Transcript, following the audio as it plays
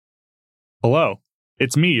Hello,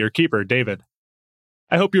 it's me, your keeper, David.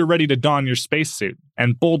 I hope you're ready to don your spacesuit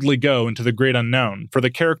and boldly go into the great unknown for the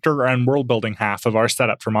character and world-building half of our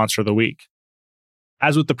setup for Monster of the Week.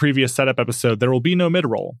 As with the previous setup episode, there will be no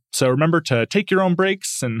mid-roll, so remember to take your own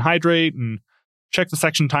breaks and hydrate and check the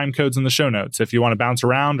section time codes in the show notes if you want to bounce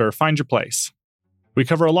around or find your place. We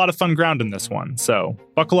cover a lot of fun ground in this one, so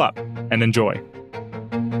buckle up and enjoy.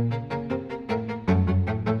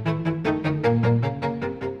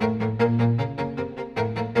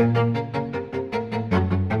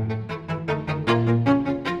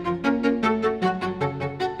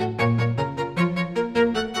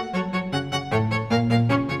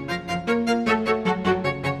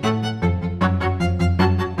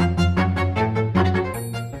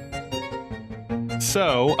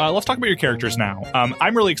 So let's talk about your characters now.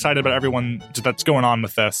 I'm really excited about everyone that's going on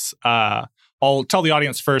with this. I'll tell the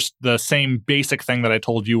audience first the same basic thing that I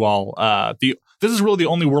told you all. This is really the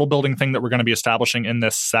only world building thing that we're going to be establishing in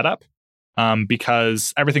this setup,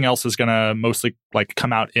 because everything else is going to mostly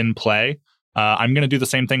come out in play. I'm going to do the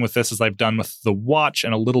same thing with this as I've done with the Watch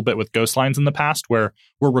and a little bit with Ghostlines in the past, where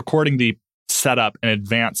we're recording the setup in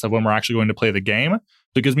advance of when we're actually going to play the game.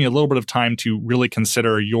 So it gives me a little bit of time to really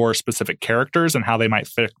consider your specific characters and how they might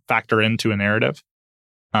factor into a narrative.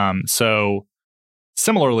 So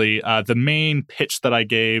similarly, the main pitch that I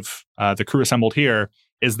gave the crew assembled here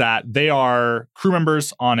is that they are crew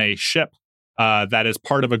members on a ship that is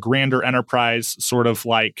part of a grander enterprise, sort of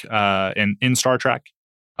like in Star Trek.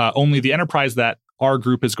 Only the enterprise that our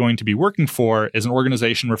group is going to be working for is an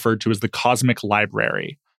organization referred to as the Cosmic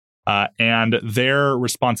Library. And their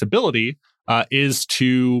responsibility is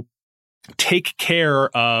to take care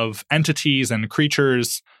of entities and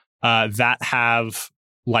creatures that have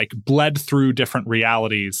bled through different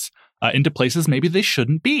realities into places maybe they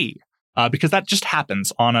shouldn't be, because that just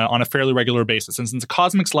happens on a fairly regular basis. And it's the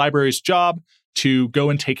Cosmic Library's job to go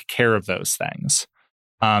and take care of those things.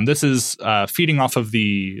 This is feeding off of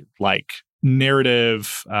the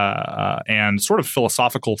narrative and sort of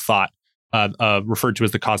philosophical thought referred to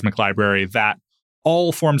as the Cosmic Library, that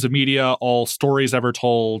all forms of media, all stories ever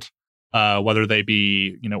told, whether they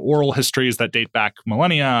be oral histories that date back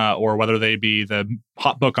millennia, or whether they be the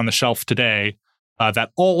hot book on the shelf today,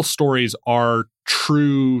 that all stories are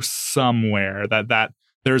true somewhere. That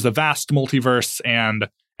there's a vast multiverse, and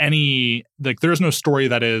there's no story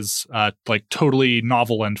that is totally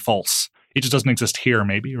novel and false. It just doesn't exist here,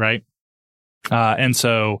 maybe, right? And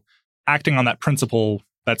so, acting on that principle,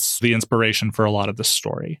 that's the inspiration for a lot of this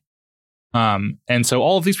story. And so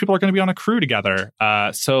all of these people are going to be on a crew together.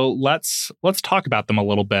 So let's talk about them a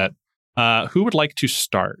little bit. Who would like to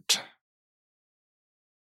start?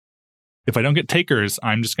 If I don't get takers,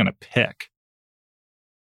 I'm just going to pick.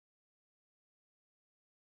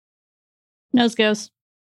 Nose goes.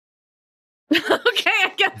 Okay,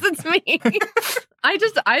 I guess it's me. I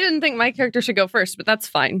didn't think my character should go first, but that's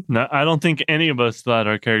fine. No, I don't think any of us thought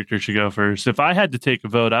our character should go first. If I had to take a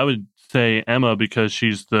vote, I would say Emma, because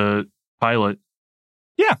she's the pilot.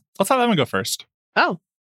 Yeah, let's have Emma go first. Oh.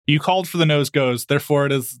 You called for the nose goes, therefore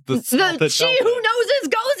it is the she who noses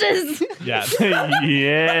goes. Yeah.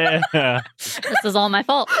 Yeah. This is all my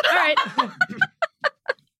fault. All right.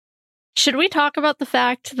 Should we talk about the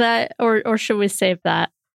fact that, or should we save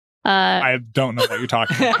that? I don't know what you're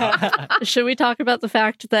talking about. Should we talk about the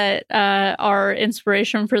fact that our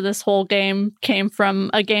inspiration for this whole game came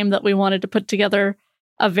from a game that we wanted to put together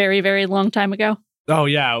a very, very long time ago? Oh,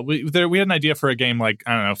 yeah. We had an idea for a game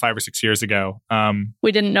 5 or 6 years ago.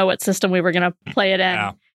 We didn't know what system we were going to play it in.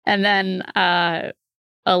 Yeah. And then a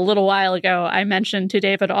little while ago, I mentioned to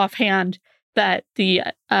David offhand that the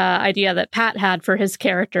idea that Pat had for his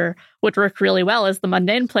character would work really well as the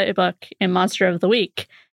mundane playbook in Monster of the Week.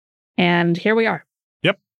 And here we are.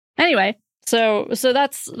 Yep. Anyway, so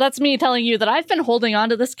that's me telling you that I've been holding on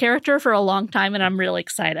to this character for a long time, and I'm really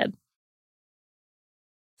excited.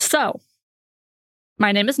 So,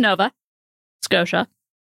 my name is Nova Scotia.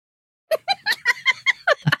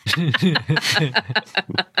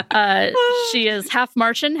 She is half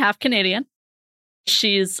Martian, half Canadian.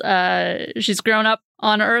 She's grown up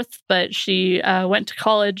on Earth, but she went to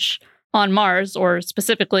college on Mars, or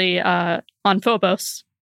specifically on Phobos,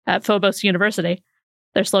 at Phobos University.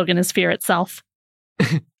 Their slogan is Fear Itself.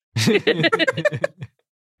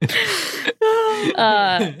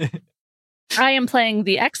 I am playing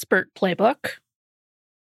the Expert playbook.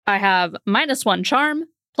 I have -1 charm,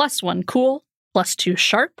 +1 cool, +2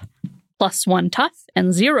 sharp, +1 tough,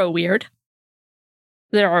 and 0 weird.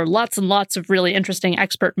 There are lots and lots of really interesting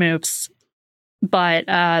expert moves, but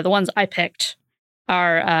the ones I picked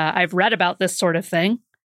are, I've read about this sort of thing.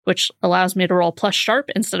 which allows me to roll plus sharp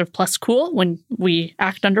instead of plus cool when we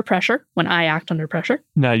act under pressure, when I act under pressure.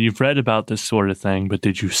 Now, you've read about this sort of thing, but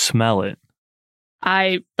did you smell it?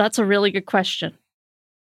 That's a really good question.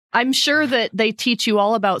 I'm sure that they teach you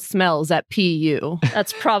all about smells at PU.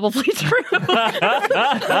 That's probably true.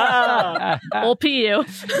 We'll PU.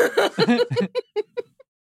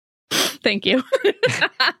 Thank you.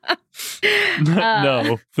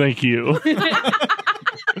 No, thank you.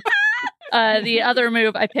 The other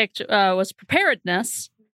move I picked was preparedness.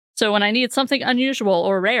 So when I need something unusual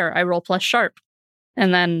or rare, I roll plus sharp.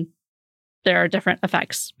 And then there are different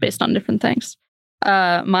effects based on different things.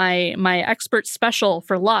 My expert special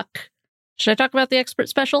for luck. Should I talk about the expert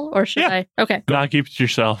special or should I? Okay. Nah, keep it to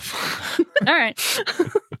yourself. All right.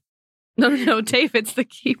 No, Dave, it's the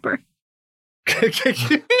keeper. I'm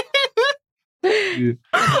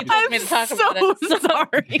so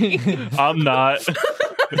sorry. I'm not.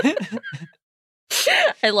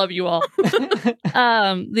 I love you all.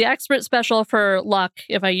 The expert special for luck,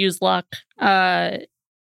 if I use luck,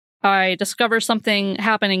 I discover something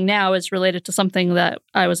happening now is related to something that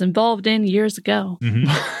I was involved in years ago.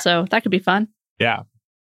 Mm-hmm. So that could be fun. Yeah.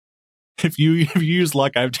 If you use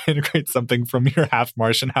luck, I have to integrate something from your half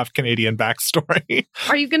Martian, half Canadian backstory.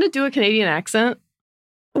 Are you going to do a Canadian accent?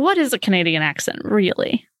 What is a Canadian accent,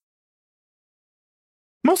 really?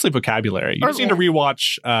 Mostly vocabulary. You just need to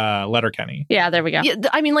rewatch Letterkenny. Yeah, there we go. Yeah,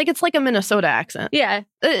 I mean, like, it's like a Minnesota accent. Yeah.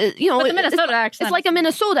 But the Minnesota accent. It's like a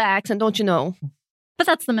Minnesota accent, don't you know? But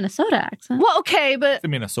that's the Minnesota accent. Well, okay, but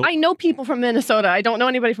Minnesota. I know people from Minnesota. I don't know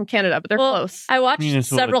anybody from Canada, but they're close. I watched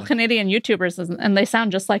Minnesota. several Canadian YouTubers and they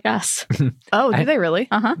sound just like us. Oh, do they really?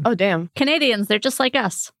 Uh-huh. Oh, damn. Canadians, they're just like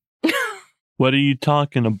us. What are you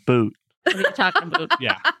talking about? What are you talking about?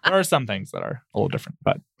 Yeah. There are some things that are a little different,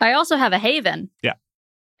 but I also have a haven. Yeah.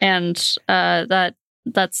 And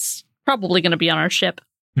that's probably going to be on our ship.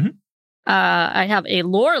 Mm-hmm. I have a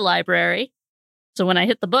lore library. So when I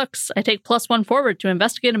hit the books, I take +1 forward to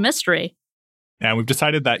investigate a mystery. and we've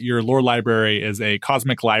decided that your lore library is a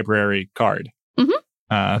cosmic library card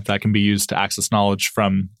that can be used to access knowledge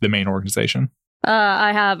from the main organization.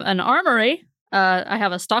 I have an armory. I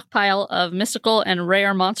have a stockpile of mystical and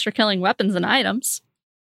rare monster-killing weapons and items.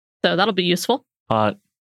 So that'll be useful.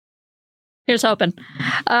 Here's hoping.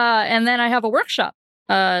 And then I have a workshop.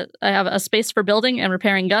 I have a space for building and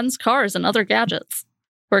repairing guns, cars, and other gadgets.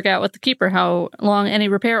 Work out with the keeper how long any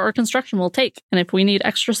repair or construction will take, and if we need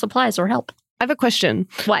extra supplies or help. I have a question.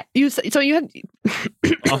 What? So you had...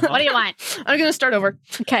 What do you want? I'm going to start over.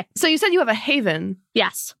 Okay. So you said you have a haven.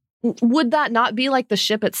 Yes. Would that not be like the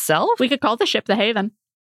ship itself? We could call the ship the Haven.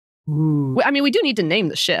 Ooh, I mean, we do need to name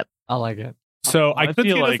the ship. I like it. So I could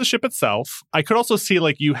see it as like the ship itself. I could also see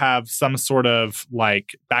like you have some sort of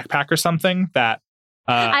like backpack or something that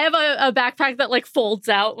I have a backpack that like folds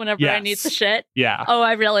out whenever I need the shit. Yeah. Oh,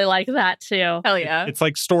 I really like that too. Hell yeah. It's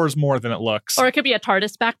like stores more than it looks. Or it could be a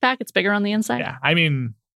TARDIS backpack. It's bigger on the inside. Yeah. I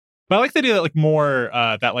mean, but I like the idea that like more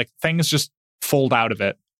that like things just fold out of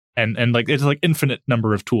it and like it's like infinite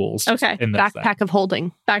number of tools. Okay. In this thing. Backpack of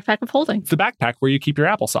holding. Backpack of holding. It's the backpack where you keep your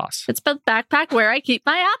applesauce. It's the backpack where I keep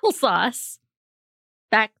my applesauce.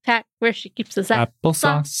 Backpack where she keeps his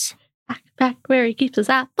Applesauce. Backpack where he keeps his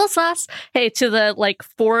applesauce. Hey, to the like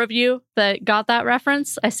 4 of you that got that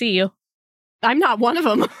reference, I see you. I'm not one of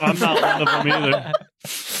them. I'm not one of them either.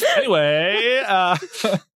 Anyway,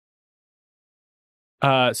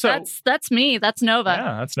 so that's me. That's Nova.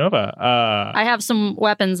 yeah, that's Nova. I have some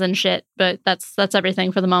weapons and shit, but that's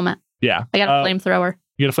everything for the moment. Yeah, I got a flamethrower.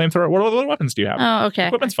 You got a flamethrower. What other weapons do you have? Oh, okay.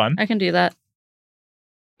 Equipment's fun. I can do that.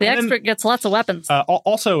 The And then- expert gets lots of weapons.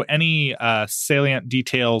 Also, any salient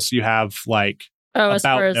details you have, like as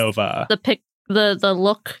far about as Nova. the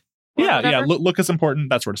look. or Yeah, whatever. look is important.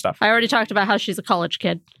 That sort of stuff. I already talked about how she's a college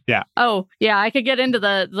kid. Yeah. Oh, yeah. I could get into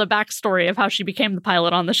the backstory of how she became the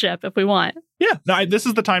pilot on the ship if we want. Yeah, no, this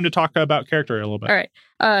is the time to talk about character a little bit. All right.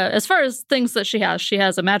 As far as things that she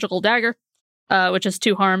has a magical dagger, which is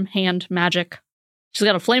 2 harm, hand, magic. She's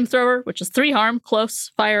got a flamethrower, which is 3 harm, close,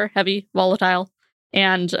 fire, heavy, volatile,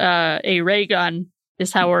 and a ray gun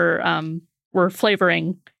is how we're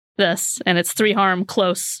flavoring this, and it's 3 harm,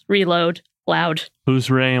 close, reload, loud. Who's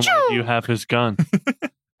Ray and why do you have his gun?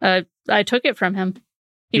 I took it from him.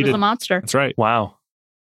 He You was did. a monster. That's right. Wow.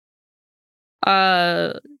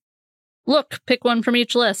 Look, pick one from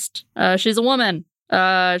each list. She's a woman.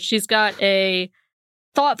 She's got a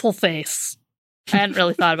thoughtful face. I hadn't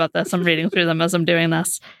really thought about this. I'm reading through them as I'm doing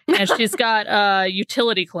this. And she's got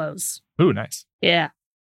utility clothes. Ooh, nice. Yeah.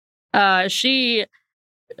 She,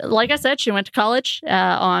 like I said, she went to college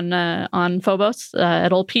on Phobos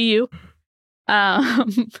at old PU.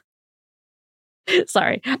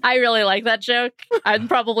 Sorry. I really like that joke. I'm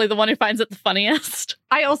probably the one who finds it the funniest.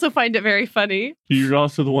 I also find it very funny. You're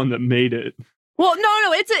also the one that made it. Well,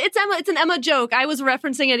 no, it's Emma. It's an Emma joke. I was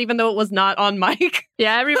referencing it even though it was not on mic.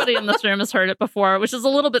 Yeah, everybody in this room has heard it before, which is a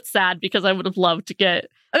little bit sad because I would have loved to get.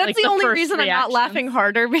 That's the only first reason reaction. I'm not laughing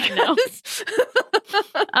harder because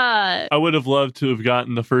I would have loved to have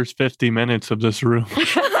gotten the first 50 minutes of this room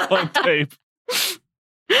on tape.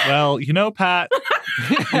 Well, Pat,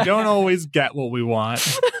 we don't always get what we want.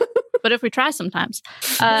 But if we try sometimes.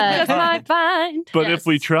 just might find. But Yes. if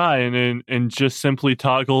we try and just simply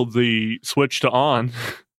toggle the switch to on.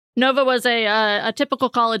 Nova was a typical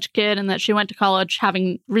college kid in that she went to college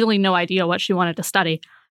having really no idea what she wanted to study.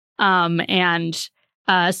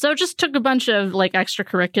 So just took a bunch of like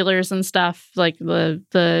extracurriculars and stuff, like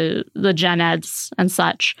the gen eds and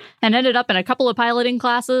such, and ended up in a couple of piloting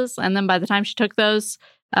classes. And then by the time she took those,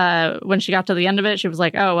 when she got to the end of it, she was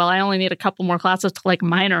like, oh, well, I only need a couple more classes to like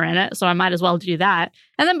minor in it, so I might as well do that.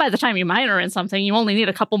 And then by the time you minor in something, you only need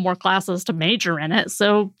a couple more classes to major in it.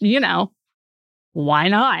 So, why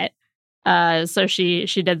not? So she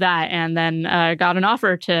did that and then got an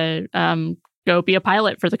offer to go be a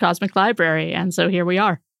pilot for the Cosmic Library. And so here we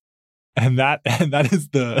are. And that is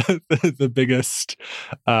the biggest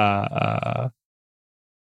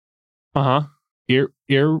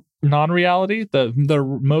non-reality,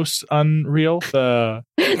 the most unreal, the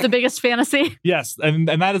biggest fantasy. Yes, and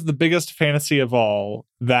that is the biggest fantasy of all,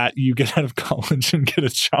 that you get out of college and get a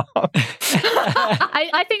job.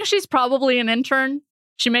 I think she's probably an intern.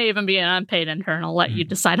 She may even be an unpaid intern. I'll let you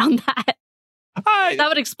decide on that. That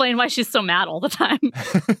would explain why she's so mad all the time.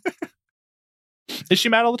 Is she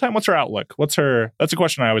mad all the time? What's her outlook? That's a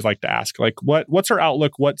question I always like to ask. Like, what's her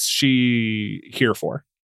outlook? What's she here for?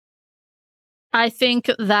 I think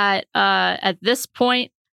that at this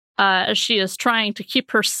point, she is trying to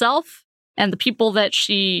keep herself and the people that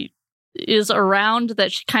she is around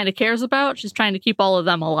that she kind of cares about. She's trying to keep all of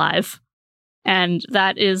them alive. And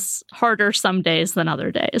that is harder some days than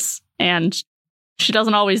other days. And she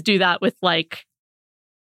doesn't always do that with like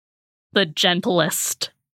the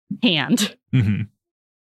gentlest hand. Mm-hmm.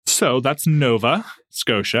 So that's Nova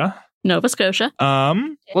Scotia. Nova Scotia.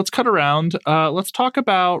 Let's cut around. Let's talk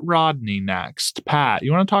about Rodney next. Pat,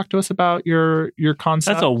 you want to talk to us about your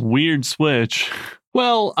concept? That's a weird switch.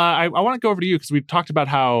 Well, I want to go over to you because we talked about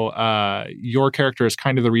how your character is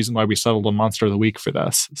kind of the reason why we settled on Monster of the Week for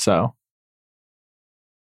this. So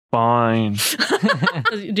fine.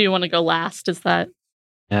 Do you want to go last? Is that?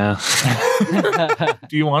 Yeah.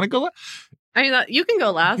 Do you want to go last? I mean, you can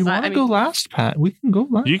go last. You want to go last, Pat? We can go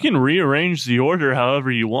last. You can rearrange the order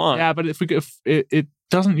however you want. Yeah, but if it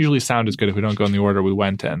doesn't usually sound as good if we don't go in the order we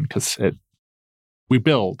went in, because we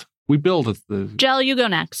build as the Jell, you go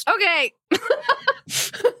next. Okay.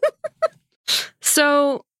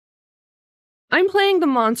 So I'm playing the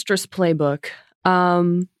Monstrous Playbook,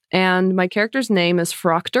 and my character's name is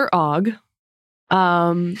Froctor Og.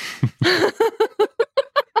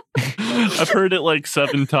 I've heard it like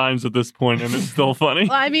 7 times at this point, and it's still funny.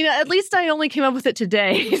 Well, I mean, at least I only came up with it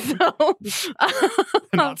today. So,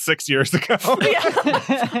 not 6 years ago. Yeah.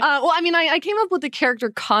 Well, I mean, I came up with the character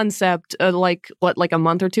concept like a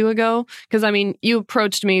month or two ago, because I mean, you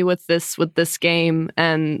approached me with this game,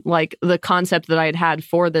 and like the concept that I had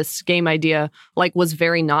for this game idea like was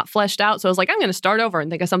very not fleshed out. So I was like, I'm going to start over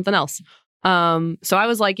and think of something else. So I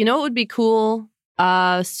was like, it would be cool.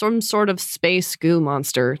 Some sort of space goo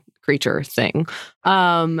monster creature thing.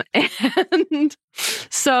 And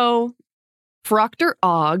so Froctor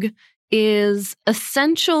Og is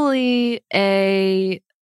essentially a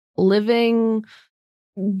living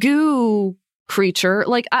goo creature.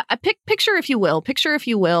 Like picture if you will,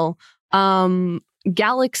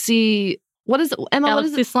 galaxy. What is it, Emma?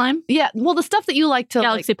 Galaxy what is it? slime? Yeah, well, the stuff that you like to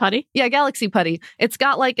Galaxy putty. Yeah, Galaxy putty. It's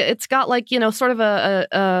got like sort of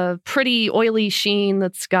a pretty oily sheen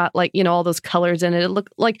that's got like all those colors in it.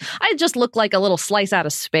 I just look like a little slice out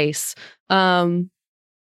of space. But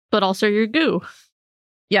also your goo.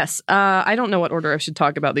 Yes. I don't know what order I should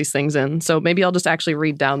talk about these things in, so maybe I'll just actually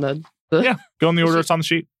read down the Yeah, go in the order it's on the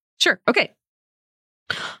sheet. Sure. Okay.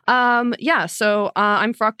 Yeah. So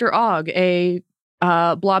I'm Froctor Og, a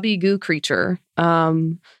blobby goo creature.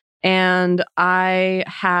 And I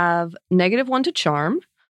have -1 to charm.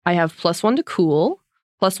 I have +1 to cool,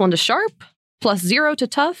 +1 to sharp, +0 to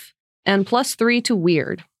tough, and +3 to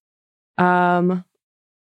weird.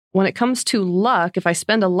 when it comes to luck, if I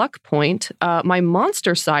spend a luck point, my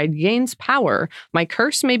monster side gains power. My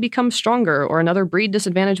curse may become stronger, or another breed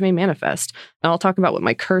disadvantage may manifest. And I'll talk about what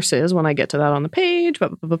my curse is when I get to that on the page.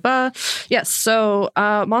 Yes, so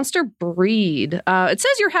monster breed. It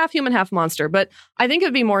says you're half human, half monster, but I think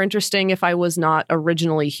it'd be more interesting if I was not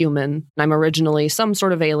originally human. I'm originally some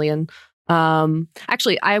sort of alien.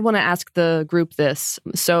 Actually, I want to ask the group this.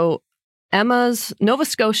 So Emma's Nova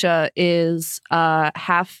Scotia is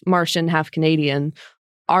half Martian, half Canadian.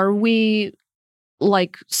 Are we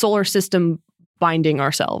like solar system binding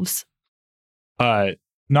ourselves?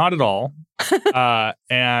 Not at all.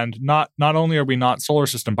 And not only are we not solar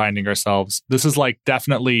system binding ourselves, this is like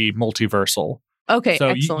definitely multiversal. Okay, so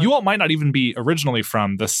excellent. You all might not even be originally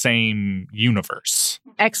from the same universe.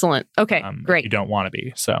 Excellent. Okay, great. You don't want to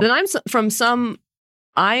be. So then I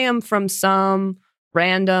am from some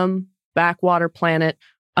random backwater planet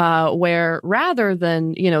where rather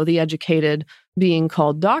than, the educated being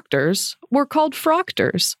called doctors, we're called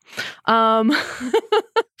froctors.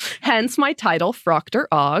 Hence my title, Froctor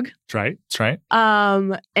Og. That's right.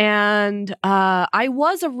 And I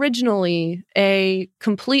was originally a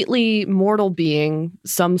completely mortal being,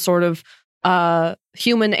 some sort of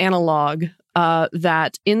human analog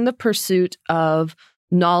that in the pursuit of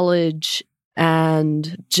knowledge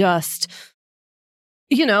and just...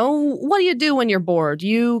 what do you do when you're bored?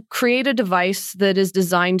 You create a device that is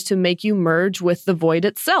designed to make you merge with the void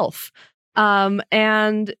itself.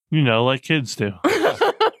 And like kids do.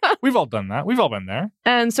 We've all done that. We've all been there.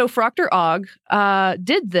 And so Froctor Og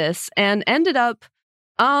did this and ended up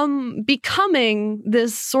becoming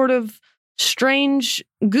this sort of strange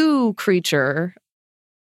goo creature,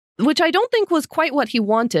 which I don't think was quite what he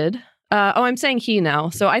wanted. I'm saying he now.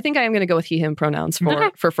 So I think I am going to go with he, him pronouns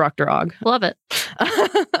for Froctor Og. Love it.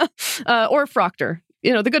 Or Froctor.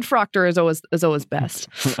 The good Froctor is always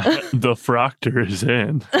best. The Froctor is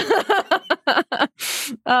in.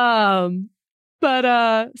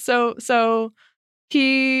 So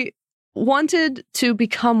he wanted to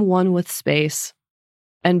become one with space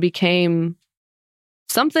and became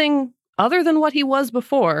something other than what he was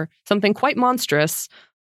before, something quite monstrous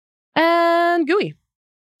and gooey.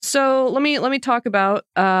 So let me talk about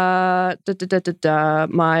my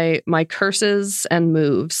curses and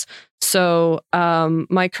moves. So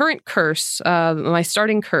my current curse, my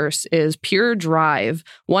starting curse is pure drive.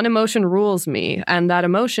 One emotion rules me, and that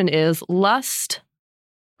emotion is lust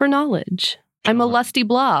for knowledge. I'm a lusty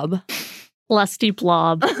blob. Lusty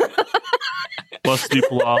blob. Lusty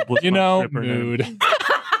blob with mood.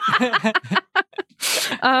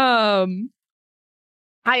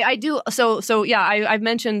 I do. So yeah, I've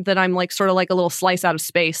mentioned that I'm like sort of like a little slice out of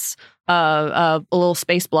space, a little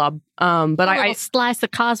space blob. But I slice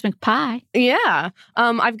of cosmic pie. Yeah.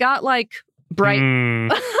 I've got like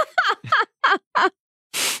bright.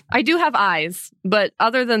 I do have eyes, but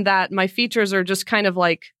other than that, my features are just kind of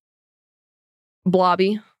like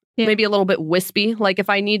blobby, maybe a little bit wispy. Like if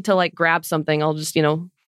I need to like grab something, I'll just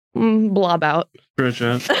blob out.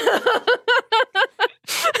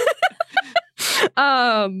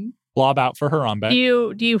 Blob out for her on bet.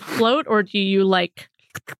 Do you float or do you like?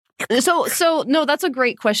 So no, that's a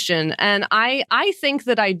great question, and I think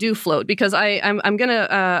that I do float because I'm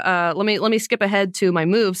gonna let me skip ahead to my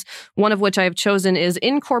moves. One of which I have chosen is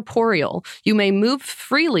incorporeal. You may move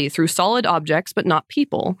freely through solid objects, but not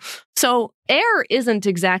people. So air isn't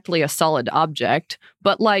exactly a solid object,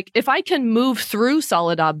 but like if I can move through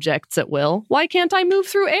solid objects at will, why can't I move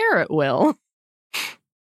through air at will?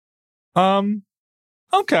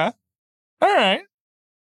 Okay. All right.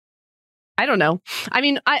 I don't know. I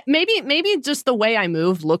mean, maybe just the way I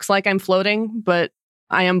move looks like I'm floating, but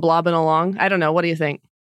I am blobbing along. I don't know. What do you think?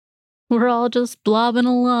 We're all just blobbing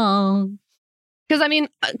along. Because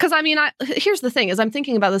here's the thing: is I'm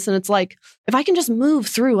thinking about this, and it's like if I can just move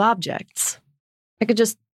through objects, I could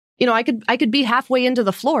just, I could be halfway into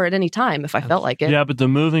the floor at any time if I felt like it. Yeah, but the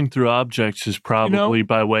moving through objects is probably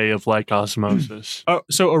by way of like osmosis.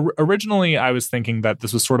 So originally I was thinking that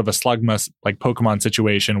this was sort of a Slugma like Pokemon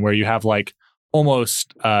situation where you have like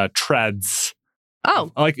almost treads.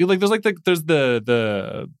 Oh,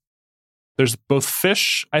 there's both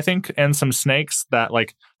fish, I think, and some snakes that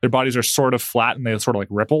like their bodies are sort of flat and they sort of like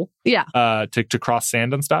ripple. Yeah. To cross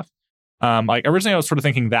sand and stuff. Like originally I was sort of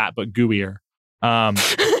thinking that, but gooier.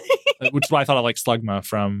 Which is why I thought I liked Slugma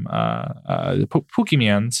from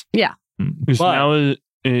Pokemians. Yeah.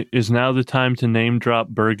 Is now the time to name drop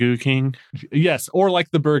Burgoo King? Yes, or like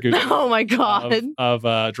the Burgoo Oh my god. Of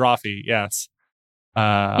Drawfee, yes.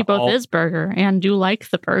 He both is burger and do like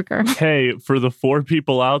the burger. Hey, for the 4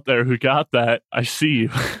 people out there who got that, I see you.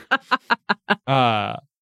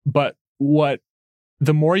 But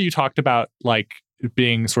the more you talked about like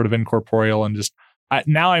being sort of incorporeal and just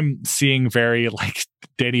now I'm seeing very like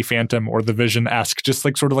Danny Phantom or The Vision-esque, just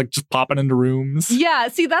like sort of like just popping into rooms. Yeah,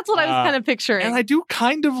 see, that's what I was kind of picturing. And I do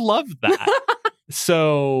kind of love that.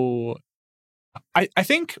 So I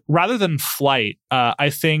think rather than flight, I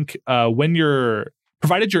think when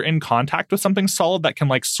provided you're in contact with something solid that can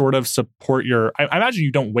like sort of support I imagine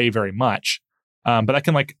you don't weigh very much, but that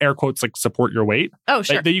can like air quotes like support your weight. Oh,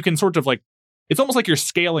 sure. That you can sort of like, it's almost like you're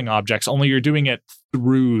scaling objects, only you're doing it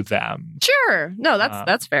through them. Sure. No,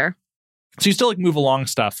 that's fair. So you still like move along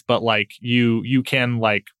stuff, but like you can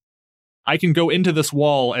like, I can go into this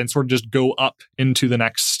wall and sort of just go up into the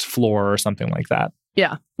next floor or something like that.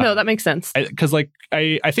 Yeah. No, that makes sense. Because like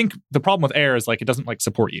I think the problem with air is like it doesn't like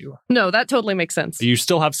support you. No, that totally makes sense. You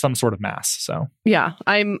still have some sort of mass. So yeah,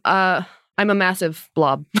 I'm a massive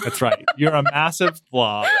blob. That's right. You're a massive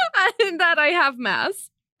blob. In that I have mass.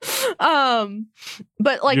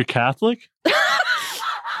 But like you're Catholic?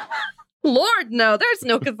 Lord, no, there's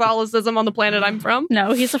no Catholicism on the planet I'm from.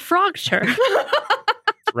 No, he's a frogter.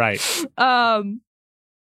 Right.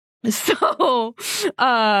 So,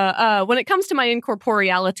 when it comes to my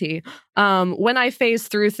incorporeality, when I phase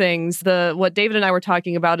through things, what David and I were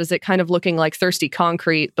talking about is it kind of looking like thirsty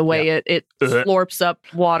concrete, the way it slurps up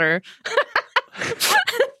water.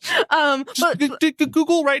 But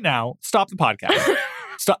Google right now, stop the podcast.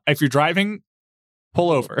 Stop. If you're driving,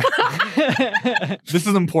 pull over. This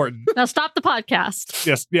is important. Now stop the podcast.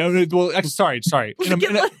 Yes. Yeah. Well, sorry. Give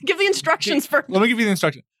the instructions first. Let me give you the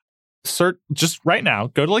instructions. Search just right now.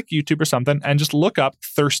 Go to like YouTube or something and just look up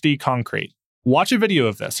thirsty concrete. Watch a video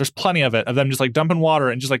of this. There's plenty of it of them just like dumping water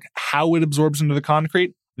and just like how it absorbs into the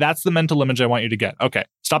concrete. That's the mental image I want you to get. Okay.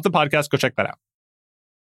 Stop the podcast. Go check that out.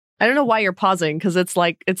 I don't know why you're pausing because it's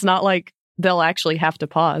not like they'll actually have to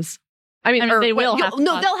pause. I mean they will have to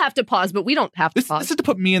pause. They'll have to pause, but we don't have to pause. This is to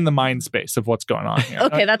put me in the mind space of what's going on here.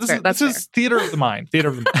 Okay, that's fair. This is theater of the mind.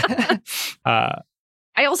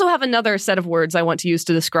 I also have another set of words I want to use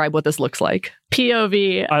to describe what this looks like.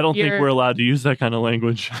 POV. I don't think we're allowed to use that kind of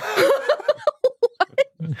language.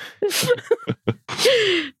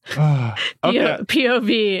 Okay.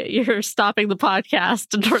 POV, you're stopping the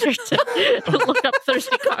podcast in order to look up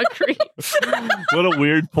thirsty concrete. What a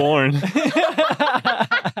weird porn.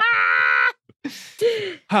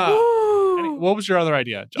 What was your other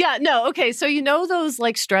idea, John? Yeah, no, okay. So you know those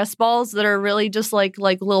like stress balls that are really just like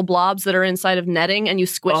little blobs that are inside of netting, and you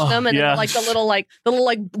squish them, and they're like the little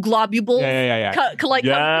globules cover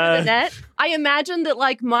the net. I imagine that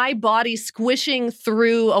like my body squishing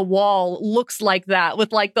through a wall looks like that,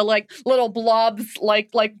 with like the like little blobs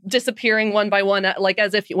like disappearing one by one, like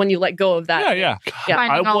as if when you let go of that. Yeah.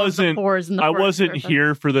 I wasn't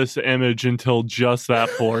here for this image until just that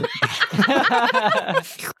part.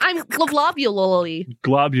 I'm globulally.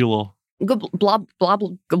 Globule.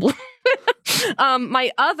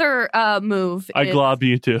 My other move. I glob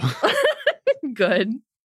you too. Good.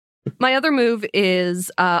 My other move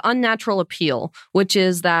is unnatural appeal, which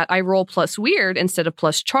is that I roll plus weird instead of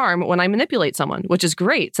plus charm when I manipulate someone, which is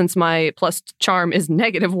great since my plus charm is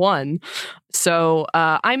 -1. So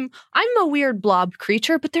I'm a weird blob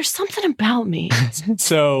creature, but there's something about me.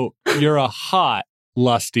 So you're a hot,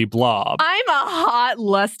 lusty blob. I'm a hot,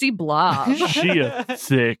 lusty blob. She a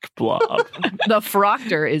thick blob. The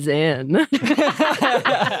froctor is in.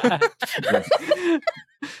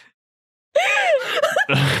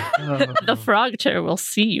 The frogter will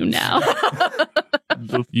see you now.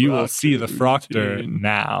 You will see the froctor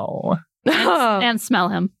now. And smell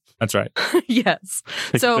him. That's right. Yes.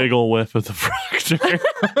 Take a big ol' whiff of the froctor.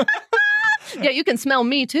 Yeah, you can smell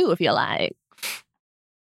me too if you like.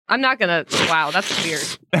 I'm not gonna. Wow, that's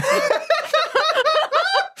weird.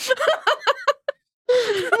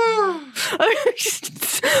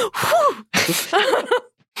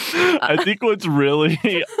 I think what's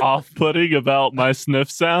really off-putting about my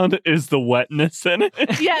sniff sound is the wetness in it.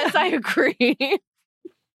 Yes, I agree.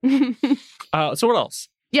 So what else?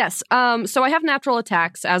 Yes. So I have natural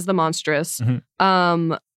attacks as the monstrous.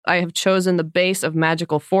 Mm-hmm. I have chosen the base of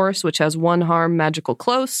magical force, which has 1 harm, magical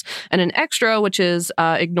close, and an extra, which is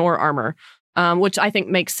ignore armor. Which I think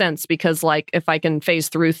makes sense because, like, if I can phase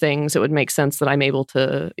through things, it would make sense that I'm able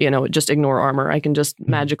to, just ignore armor. I can just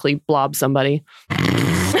magically blob somebody.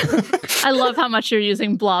 I love how much you're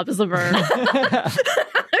using blob as a verb.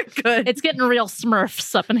 Good. It's getting real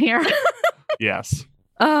Smurfs up in here. Yes.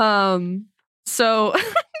 So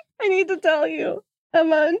I need to tell you,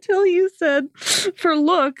 Emma, until you said for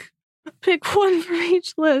look, pick one for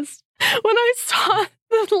each list. When I saw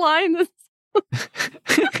the line that I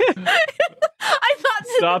thought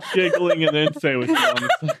Stop giggling and then say what you want to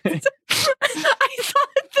say.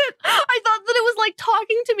 I thought that it was like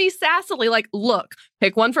talking to me sassily, like, look,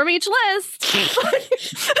 pick one from each list.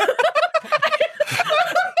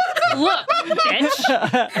 Look,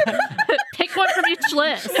 bitch. Pick one from each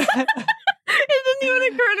list. It didn't even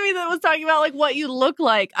occur to me that it was talking about like what you look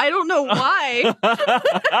like. I don't know why.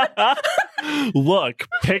 Look,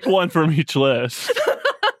 pick one from each list.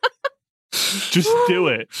 Just do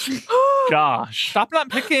it. Gosh. Stop not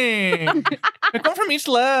picking. Pick one from each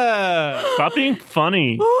list. Stop being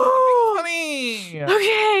funny. Funny.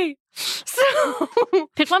 Okay. So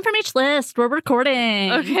Pick one from each list. We're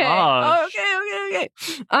recording. okay. Gosh. Okay.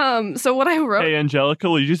 So what I wrote, Hey, Angelica,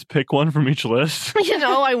 will you just pick one from each list? you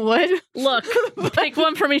know, I would. Look, pick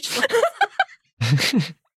one from each list.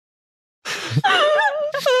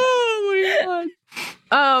 Oh my god.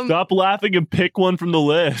 Stop laughing and pick one from the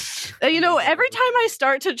list. You know, every time I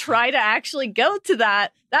start to try to actually go to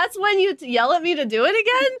that, that's when you yell at me to do it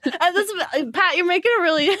again. And this, Pat, you're making it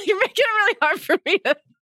really hard for me to.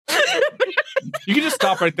 You can just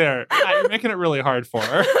stop right there. You're making it really hard for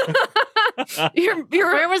her.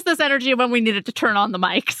 Where was this energy when we needed to turn on the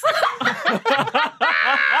mics?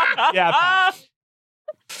 Yeah. Pat.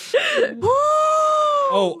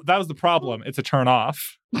 Oh, that was the problem. It's a turn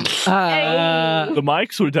off. The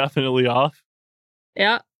mics were definitely off.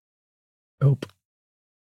 Yeah. Nope.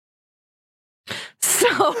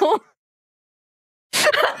 So.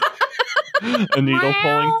 A needle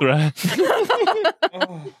pulling thread.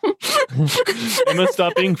 Emma,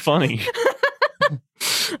 stop being funny.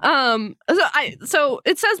 So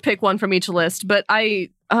it says pick one from each list, but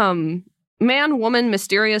man, woman,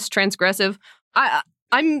 mysterious, transgressive. I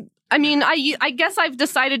guess I've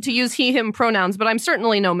decided to use he, him pronouns, but I'm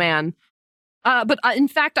certainly no man. But in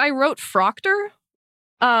fact, I wrote Froctor.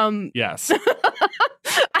 Yes.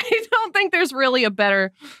 I don't think there's really a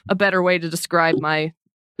better way to describe my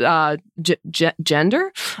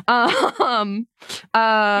gender. Your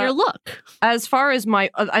look. As far as my,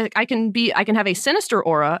 I can have a sinister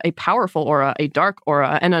aura, a powerful aura, a dark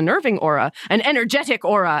aura, an unnerving aura, an energetic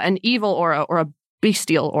aura, an evil aura, or a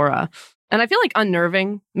bestial aura. And I feel like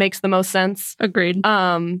unnerving makes the most sense. Agreed.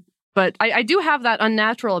 But I do have that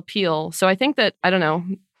unnatural appeal, so I think that, I don't know,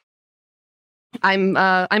 I'm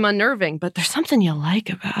unnerving, but there's something you like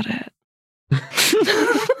about it.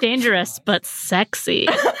 Dangerous but sexy.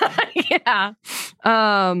 Yeah.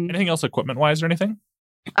 Anything else equipment-wise or anything?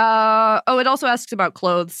 It also asks about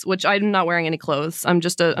clothes, which I'm not wearing any clothes. I'm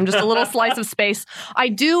just a little slice of space. I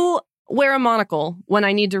do wear a monocle when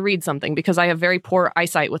I need to read something because I have very poor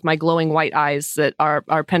eyesight with my glowing white eyes that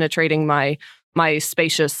are penetrating my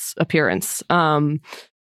spacious appearance. And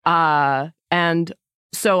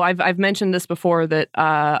so I've mentioned this before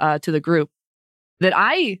that to the group that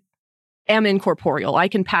I am incorporeal. I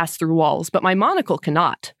can pass through walls, but my monocle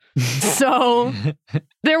cannot. So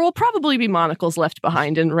there will probably be monocles left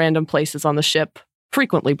behind in random places on the ship,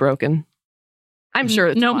 frequently broken. I'm sure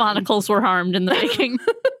it's no fine. monocles were harmed in the making.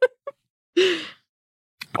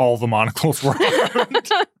 All the monocles were.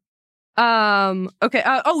 Okay.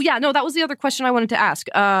 That was the other question I wanted to ask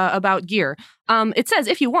about gear. It says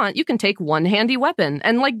if you want, you can take one handy weapon,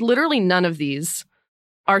 and like literally none of these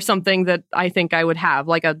are something that I think I would have,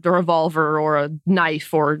 like a revolver or a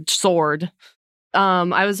knife or sword.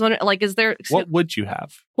 I was wondering, like, is there What would you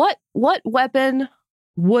have? what weapon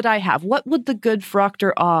would I have? What would the good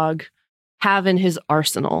Froctor Og have in his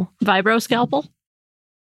arsenal? Vibro scalpel?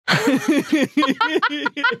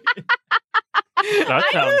 I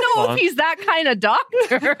don't know if he's that kind of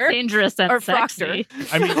doctor. Dangerous and Or sexy.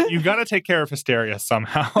 I mean, you got to take care of Hysteria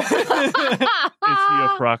somehow. Is he a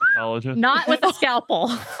proctologist? Not with a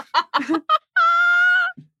scalpel.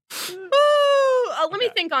 Let me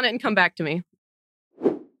think on it and come back to me.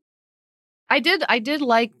 I did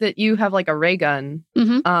like that you have like a ray gun.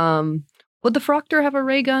 Mm-hmm. Would the Froctor have a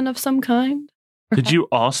ray gun of some kind? Did you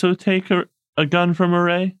also take a gun from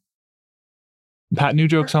Array? Pat, new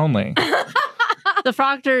jokes only. The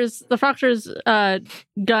Froctor's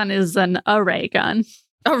gun is an array gun.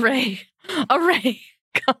 Array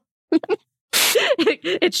gun.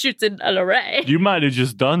 It shoots in an array. You might have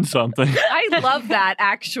just done something. I love that,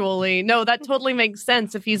 actually. No, that totally makes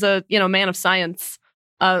sense if he's a man of science.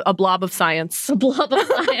 A blob of science. A blob of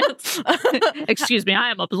science. Excuse me,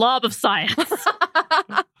 I am a blob of science.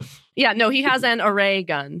 Yeah, no, he has an array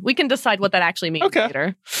gun. We can decide what that actually means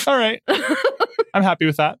later. All right. I'm happy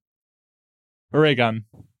with that. A ray gun.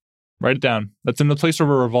 Write it down. That's in the place of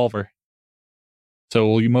a revolver.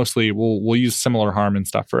 So we'll use similar harm and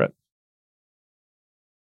stuff for it.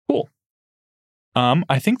 Cool.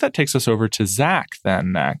 I think that takes us over to Zach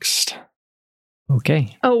then next.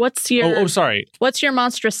 Okay. Oh, what's your sorry. What's your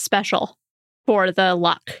monstrous special for the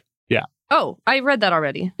luck? Oh, I read that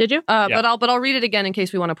already. Did you? But I'll read it again in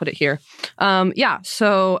case we want to put it here.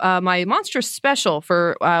 So my monstrous special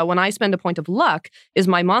for when I spend a point of luck is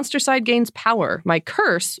my monster side gains power. My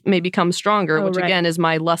curse may become stronger, which again is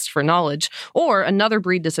my lust for knowledge, or another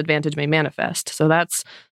breed disadvantage may manifest. So that's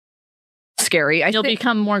scary. You'll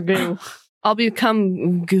become more goo. I'll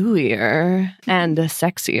become gooier and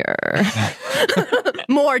sexier,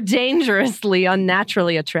 more dangerously,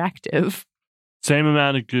 unnaturally attractive. Same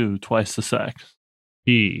amount of goo, twice the sex.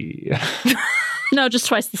 No, just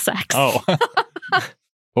twice the sex. Oh.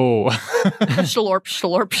 Schlorp,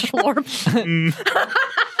 schlorp, schlorp.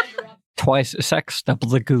 Twice the sex, double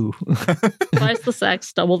the goo. Twice the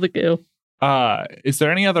sex, double the goo. Is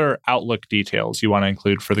there any other Outlook details you want to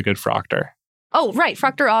include for the good Froctor? Oh, right.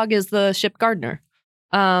 Froctor Og is the ship gardener.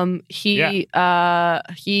 He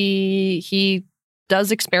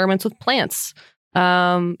does experiments with plants.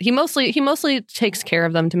 He mostly takes care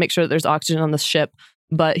of them to make sure that there's oxygen on the ship,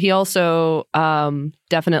 but he also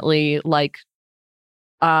definitely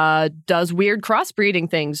does weird crossbreeding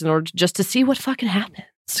things in order just to see what fucking happens,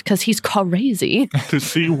 because he's crazy. To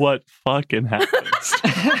see what fucking happens.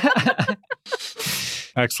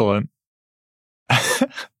 Excellent.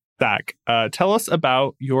 Zach, tell us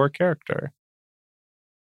about your character.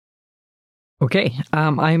 Okay,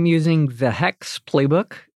 I'm using the Hex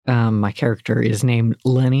playbook. My character is named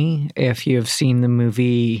Lenny. If you have seen the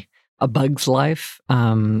movie A Bug's Life,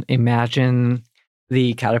 imagine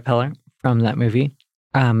the caterpillar from that movie.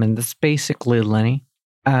 And that's basically Lenny.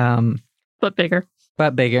 But bigger.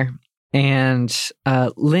 And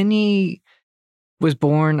Lenny was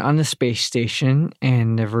born on the space station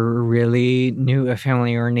and never really knew a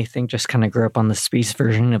family or anything, just kind of grew up on the space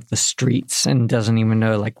version of the streets and doesn't even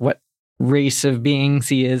know what race of beings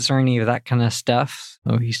he is or any of that kind of stuff.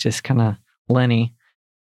 So he's just kind of Lenny.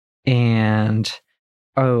 And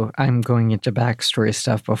I'm going into backstory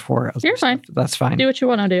stuff before. You're fine. That's fine. Do what you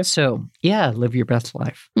want to do. So live your best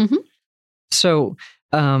life. Mm-hmm. So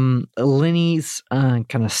Lenny's kind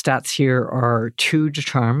of stats here are 2 to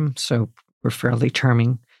charm, so we're fairly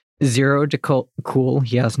charming. 0 to cool,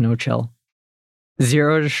 he has no chill.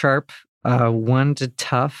 0 to sharp, 1 to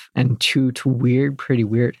tough, and 2 to weird, pretty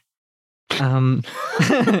weird. Dude,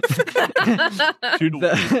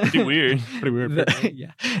 pretty weird.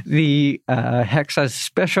 The Hex has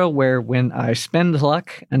special where when I spend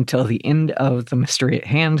luck until the end of the mystery at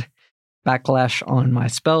hand, backlash on my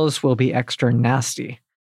spells will be extra nasty,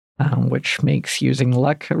 which makes using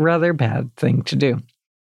luck a rather bad thing to do,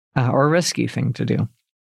 or a risky thing to do.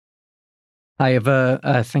 I have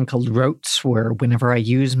a thing called rotes, where whenever I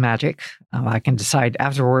use magic, I can decide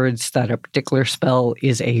afterwards that a particular spell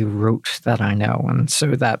is a rote that I know. And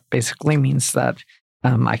so that basically means that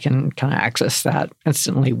I can kind of access that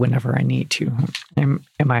instantly whenever I need to. Am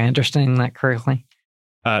I understanding that correctly?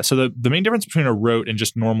 So the main difference between a rote and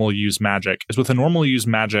just normal use magic is with a normal use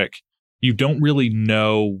magic, you don't really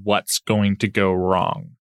know what's going to go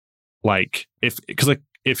wrong.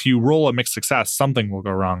 If you roll a mixed success, something will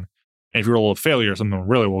go wrong. And if you roll a failure, something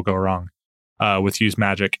really will go wrong with use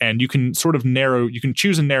magic. And you can sort of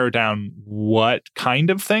choose and narrow down what kind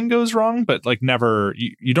of thing goes wrong, but never,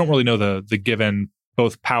 you don't really know the given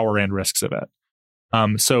both power and risks of it.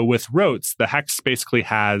 So with rotes, the Hex basically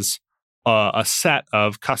has a set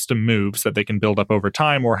of custom moves that they can build up over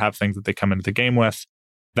time or have things that they come into the game with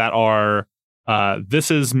that are,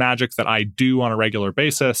 this is magic that I do on a regular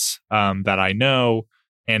basis, that I know,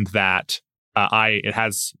 and that it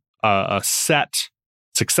has a set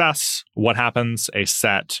success, what happens, a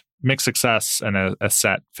set mixed success, and a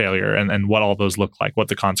set failure, and what all those look like, what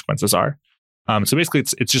the consequences are. So basically,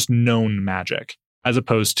 it's just known magic, as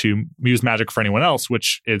opposed to use magic for anyone else,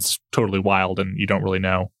 which is totally wild, and you don't really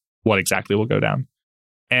know what exactly will go down.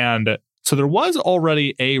 And so there was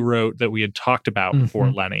already a rote that we had talked about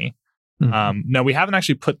for Lenny. Now, we haven't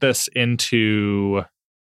actually put this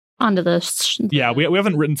onto this. Yeah, we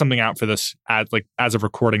haven't written something out for this as of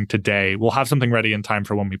recording today. We'll have something ready in time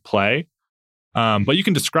for when we play. But you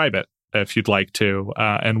can describe it if you'd like to,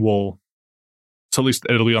 and so at least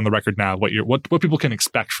it'll be on the record now what people can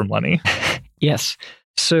expect from Lenny. Yes.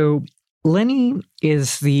 So Lenny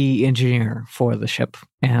is the engineer for the ship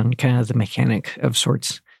and kind of the mechanic of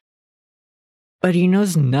sorts. But he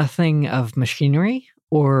knows nothing of machinery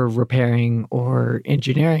or repairing or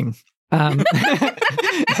engineering.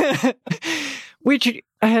 Which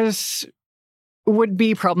has would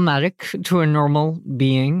be problematic to a normal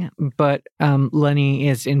being, but Lenny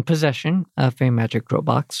is in possession of a magic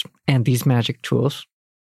toolbox, and these magic tools,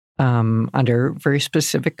 under very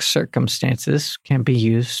specific circumstances, can be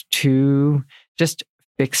used to just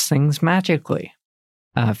fix things magically,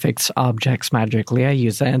 fix objects magically. I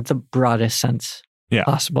use that in the broadest sense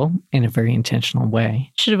possible in a very intentional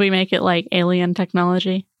way. Should we make it like alien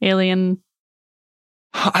technology? Alien?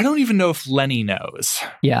 I don't even know if Lenny knows.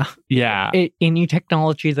 Yeah. Yeah. Any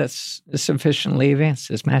technology that's sufficiently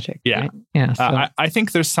advanced is magic. Yeah. Right? Yeah. So. I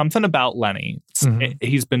think there's something about Lenny.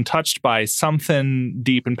 He's been touched by something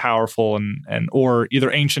deep and powerful and or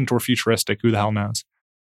either ancient or futuristic, who the hell knows,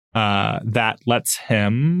 that lets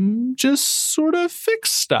him just sort of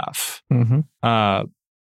fix stuff. Mm-hmm.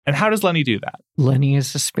 And how does Lenny do that? Lenny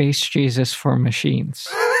is the space Jesus for machines.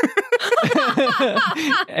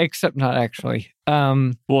 Except not actually.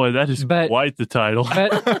 Boy, that is quite the title.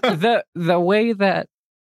 But the way that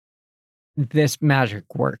this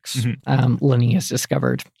magic works, Lenny has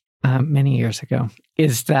discovered many years ago,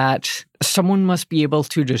 is that someone must be able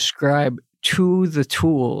to describe to the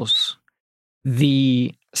tools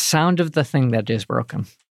the sound of the thing that is broken.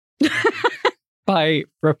 By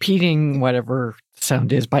repeating whatever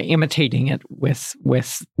sound is, by imitating it with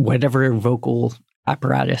whatever vocal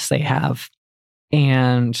apparatus they have.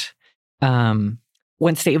 And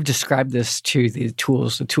once they've described this to the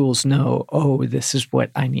tools know, oh, this is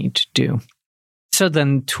what I need to do. So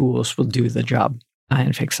then tools will do the job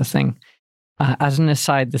and fix the thing. As an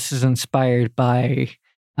aside, this is inspired by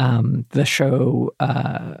the show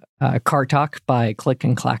Car Talk by Click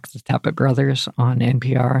and Clack, the Tappet Brothers on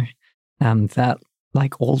NPR. That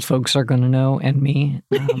like old folks are going to know, and me.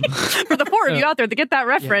 For the four of you out there that get that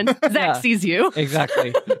reference, Zach sees you.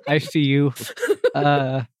 Exactly. I see you.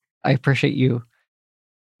 I appreciate you.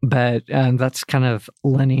 But that's kind of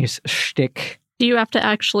Lenny's shtick. Do you have to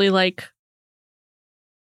actually like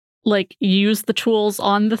use the tools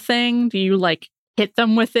on the thing? Do you like hit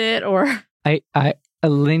them with it, or?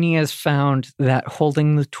 Lenny has found that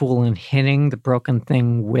holding the tool and hitting the broken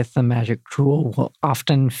thing with the magic tool will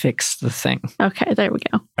often fix the thing. Okay, there we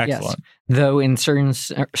go. Excellent. Yes. Though in certain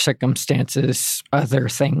circumstances, other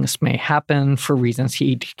things may happen for reasons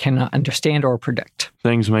he cannot understand or predict.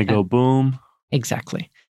 Things may go boom. Exactly.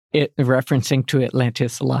 Referencing to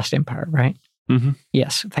Atlantis, the Lost Empire, right? Mm-hmm.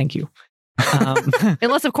 Yes, thank you.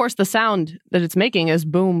 Unless, of course, the sound that it's making is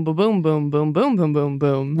boom, boom, boom, boom, boom, boom, boom, boom,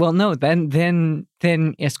 boom. Well, no, then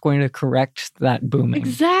it's going to correct that booming.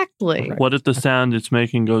 Exactly. Correct. What if the sound it's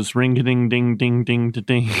making goes ring-a-ding, ding, ding, ding, to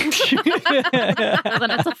ding? Well, then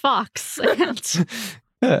it's a fox.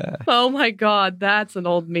 Oh my God, that's an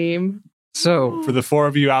old meme. So, for the four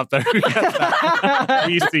of you out there who get that,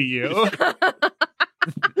 we see you.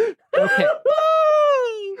 Okay.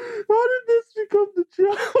 How did this become the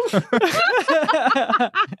joke?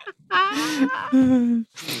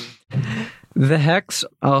 The Hex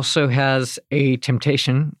also has a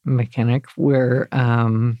temptation mechanic where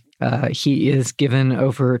he is given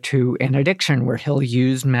over to an addiction where he'll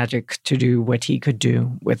use magic to do what he could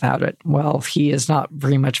do without it. While he is not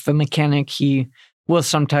very much of a mechanic, he will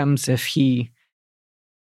sometimes, if he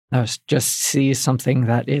just sees something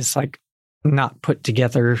that is like not put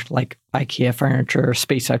together, like IKEA furniture,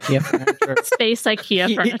 space IKEA furniture. Space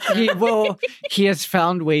IKEA furniture. He has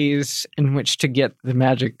found ways in which to get the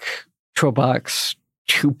magic toolbox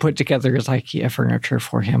to put together his IKEA furniture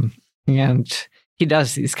for him. And he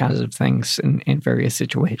does these kinds of things in various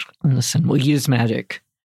situations and will use magic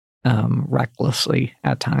recklessly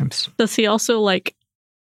at times. Does he also like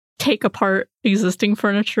take apart existing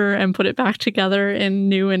furniture and put it back together in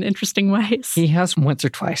new and interesting ways? He has once or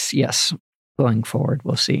twice, yes. Going forward,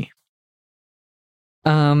 we'll see.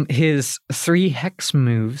 His 3 hex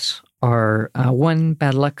moves are 1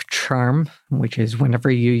 bad luck charm, which is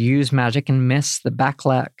whenever you use magic and miss, the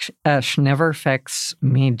backlash never affects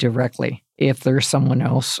me directly if there's someone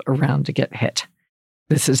else around to get hit.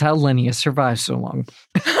 This is how Lenny has survived so long.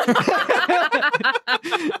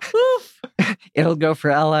 It'll go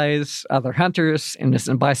for allies, other hunters,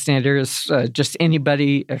 innocent bystanders, just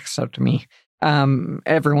anybody except me.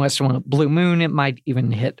 Every once in a while, Blue Moon, it might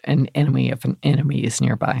even hit an enemy if an enemy is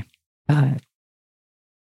nearby.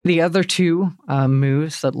 The other 2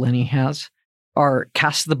 moves that Lenny has are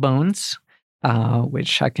Cast the Bones,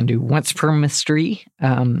 which I can do once per mystery.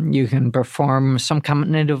 You can perform some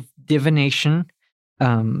kind of divination,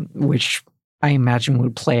 which I imagine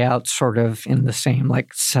would play out sort of in the same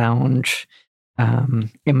like sound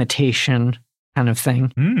imitation kind of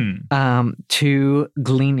thing, to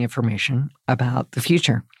glean information about the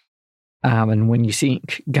future. And when you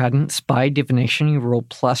seek guidance by divination, you roll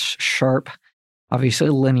plus sharp Obviously,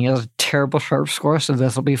 Lenny has a terrible sharp score, so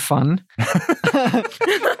this will be fun.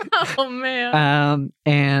 Oh man!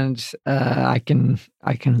 I can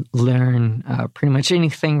learn pretty much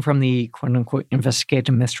anything from the quote unquote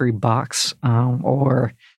investigative mystery box,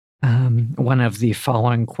 or one of the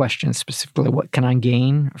following questions specifically: what can I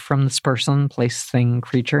gain from this person, place, thing,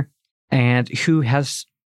 creature, and who has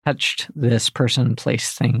touched this person,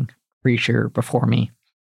 place, thing, creature before me?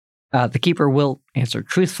 The keeper will answer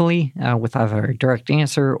truthfully with either a direct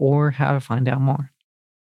answer or how to find out more.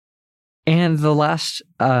 And the last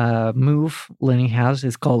move Lenny has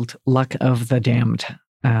is called Luck of the Damned.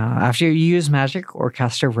 After you use magic or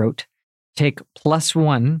cast a rote, take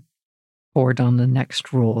 +1 forward on the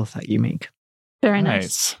next roll that you make. Very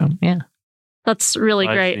nice. So, yeah. That's really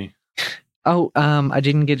great. Oh, I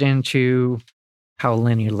didn't get into how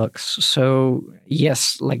Lenny looks. So,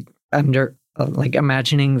 yes, like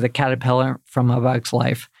imagining the caterpillar from A Bug's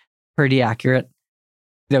Life, pretty accurate,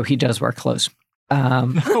 though he does wear clothes.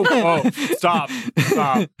 Whoa, stop.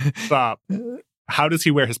 How does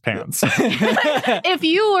he wear his pants? If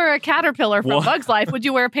you were a caterpillar from Bug's Life, would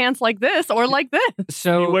you wear pants like this or like this?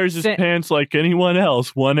 So he wears his pants like anyone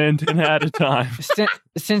else, one end at a time.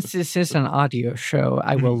 Since this is an audio show,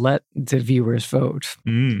 I will let the viewers vote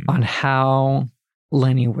on how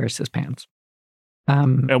Lenny wears his pants.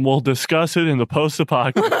 And we'll discuss it in the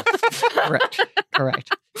post-apocalypse.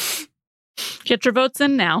 Correct. Get your votes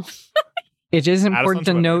in now. It is important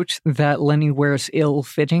to note that Lenny wears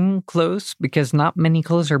ill-fitting clothes because not many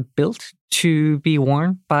clothes are built to be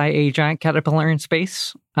worn by a giant caterpillar in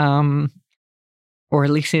space. Or at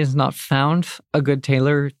least he has not found a good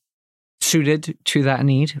tailor suited to that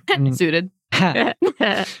need. Suited.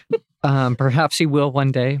 Perhaps he will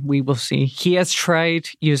one day. We will see. He has tried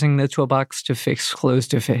using the toolbox to fix clothes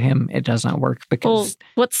to fit him. It does not work because... Well,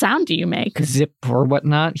 what sound do you make? Zip or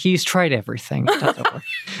whatnot. He's tried everything. It doesn't work.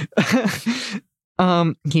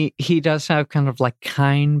 He does have kind of like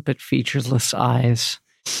kind but featureless eyes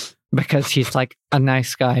because he's like a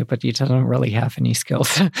nice guy, but he doesn't really have any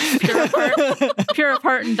skills. Pure of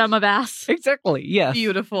heart and dumb of ass. Exactly. Yes.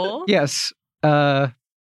 Beautiful. Yes.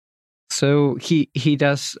 So he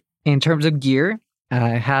does... In terms of gear,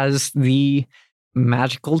 has the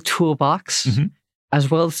magical toolbox,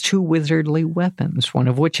 as well as 2 wizardly weapons, one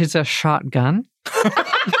of which is a shotgun.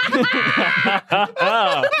 I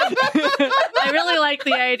really like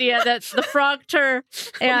the idea that the Frogter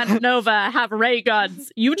and Nova have ray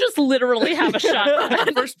guns. You just literally have a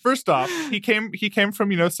shotgun. First off, he came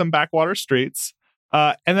from some backwater streets,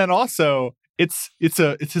 and then also it's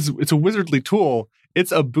a wizardly tool.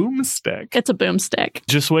 It's a boomstick. It's a boomstick.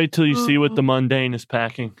 Just wait till you see what the mundane is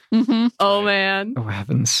packing. Mm-hmm. Oh, man. Oh,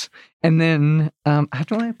 heavens. And then, how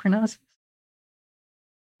do I pronounce it?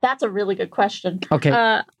 That's a really good question. Okay.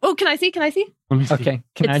 Can I see? Let me see. Okay.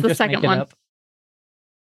 Can It's I the just second make it one. up?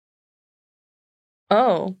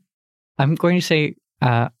 Oh. I'm going to say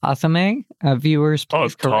Athame. Viewers,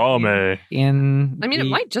 please correct me in it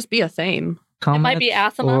might just be a theme. It might be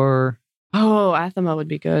Athama. Or... Oh, Athama would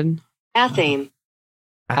be good. Athame.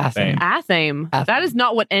 Athame. That is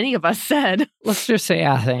not what any of us said. Let's just say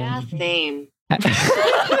Athame. Athame.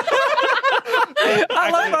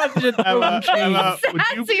 I love Emma,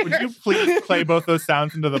 would you please play both those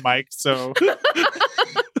sounds into the mic? So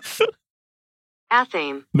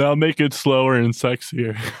Athame. Now make it slower and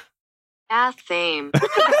sexier. Athame.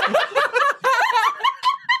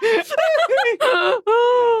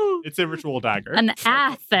 It's a ritual dagger. An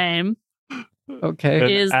athame.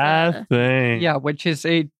 Okay. Is thing. Yeah, which is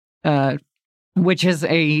a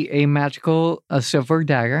magical silver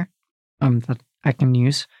dagger that I can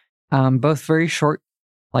use. Both very short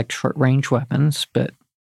range weapons, but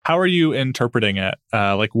how are you interpreting it?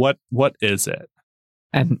 What is it?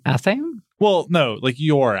 An athame? Well, no,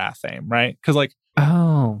 your athame, right? Because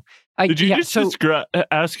did you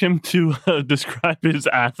ask him to describe his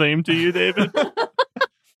athame to you, David?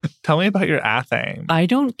 Tell me about your athame. I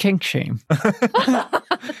don't kink shame.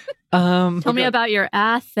 Tell me about your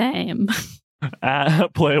athame.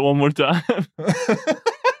 Play it one more time.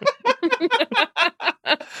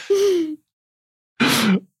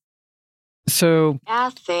 So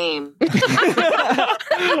Athame.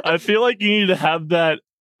 I feel like you need to have that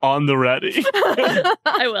on the ready.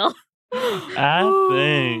 I will.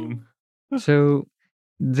 Athame. So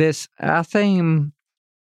this athame,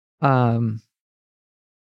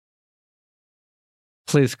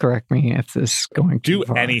 please correct me if this is going too do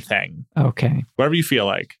far. Anything. Okay. Whatever you feel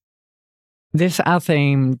like. This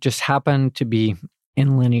athame just happened to be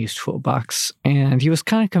in Lenny's toolbox, and he was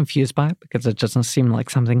kind of confused by it because it doesn't seem like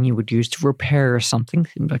something you would use to repair something,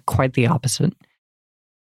 but quite the opposite.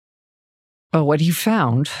 Well, what he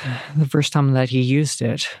found the first time that he used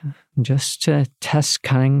it, just to test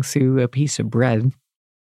cutting through a piece of bread,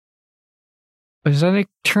 was that it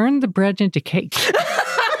turned the bread into cake.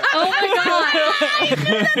 Oh my god!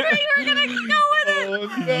 That's where you were gonna go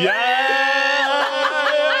with it. Yes!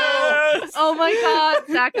 Oh my god,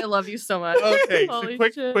 Zach, I love you so much. Okay, so Holy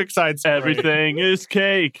quick shit. side story. Everything is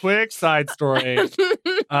cake. Quick side story.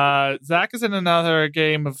 Zach is in another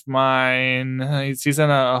game of mine. He's in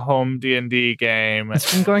a home D&D game.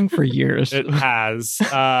 It's been going for years. It has.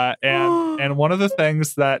 And one of the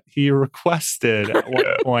things that he requested at one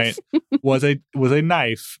point was a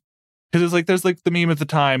knife. Because it's like there's like the meme at the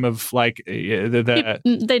time of like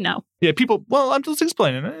They know. yeah, people. Well, I'm just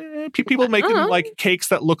explaining. People making like cakes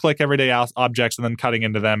that look like everyday objects and then cutting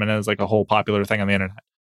into them, and it was like a whole popular thing on the internet.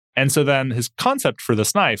 And so then his concept for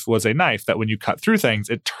this knife was a knife that when you cut through things,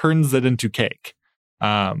 it turns it into cake.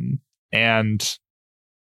 And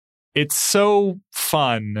it's so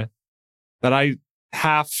fun that I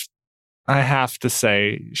have to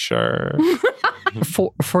say sure.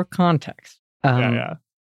 For context. Yeah.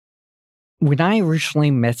 When I originally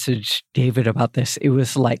messaged David about this, it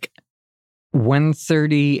was like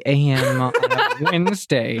 1:30 a.m. on a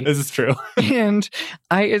Wednesday. This is true. And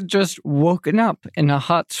I had just woken up in a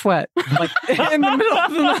hot sweat, like in the middle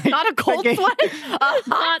of the night. Not a cold Okay. sweat, a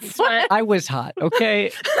hot sweat. I was hot,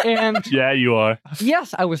 okay? And Yeah, you are.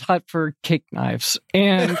 yes, I was hot for cake knives.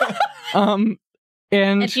 And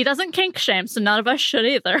And he doesn't kink shame, so none of us should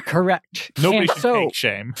either. correct. Nobody And should so, take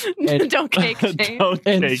shame. Don't cake shame. Don't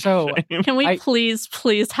And take so- shame. Can we I- please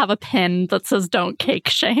have a pin that says "Don't cake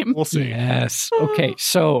shame"? We'll see. Yes. Okay.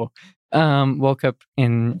 So, woke up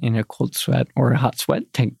in a cold sweat or a hot sweat.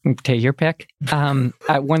 Take your pick.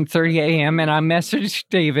 At 1:30 a.m. and I messaged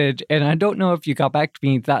David, and I don't know if you got back to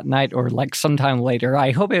me that night or like sometime later.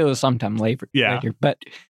 I hope it was sometime later. Yeah. But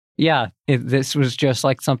yeah, this was just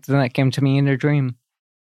like something that came to me in a dream.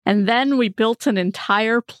 And then we built an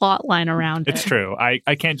entire plot line around It's it. true.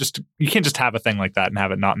 You can't just have a thing like that and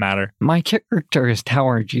have it not matter. My character is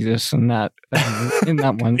Tower Jesus in that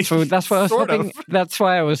one. So that's why I was Sort of. hoping. That's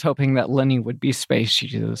why I was hoping that Lenny would be Space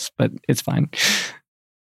Jesus, but it's fine.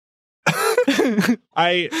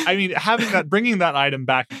 I mean, bringing that item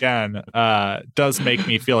back again does make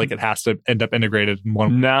me feel like it has to end up integrated in one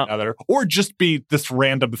way or Now, another, or just be this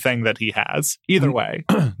random thing that he has. Either way,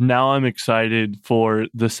 now I'm excited for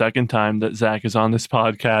the second time that Zach is on this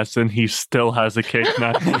podcast and he still has a cake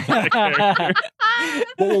knife with that character.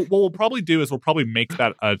 what we'll probably do is we'll probably make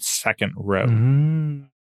that a second row. Mm.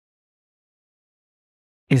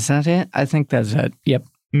 Is that it? I think that's it. Yep.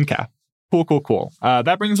 Okay. Cool.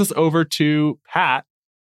 That brings us over to Pat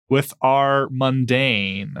with our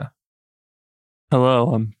mundane.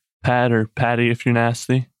 Hello, I'm Pat or Patty if you're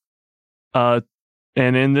nasty. And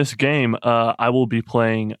in this game, I will be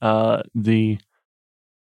playing the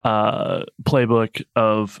playbook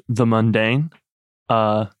of the mundane.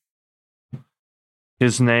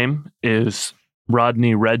 His name is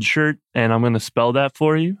Rodney Redshirt, and I'm going to spell that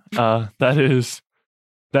for you.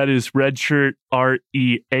 That is Redshirt,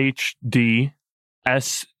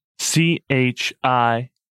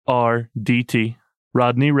 REHDSCHIRDT.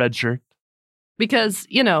 Rodney Redshirt. Because,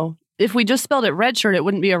 if we just spelled it redshirt, it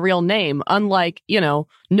wouldn't be a real name, unlike,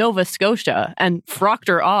 Nova Scotia and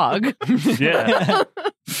Proctor Og. Yeah.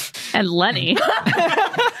 And Lenny.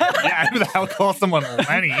 Yeah, who the hell calls someone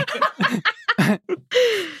Lenny?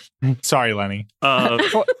 Sorry, Lenny.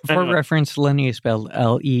 For Anyway. reference, Lenny is spelled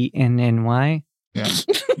Lenny. Yeah.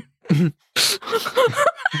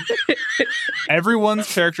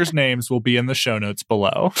 Everyone's characters' names will be in the show notes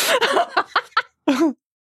below, or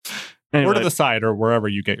Anyway, to the side, or wherever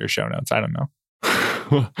you get your show notes. I don't know.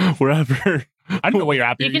 wherever. I don't know what your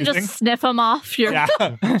app You you're can using. just sniff them off. Yeah,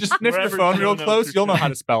 just sniff your Wherever phone show real notes close. are You'll know how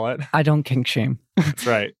found. to spell it. I don't kink shame. That's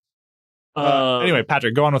right. Anyway,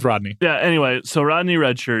 Patrick, go on with Rodney. Yeah, anyway, so Rodney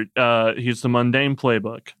Redshirt, he's the mundane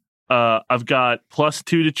playbook. I've got +2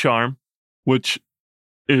 to charm, which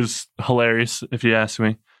is hilarious if you ask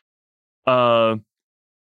me. +1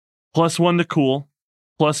 to cool,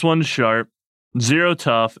 +1 to sharp, 0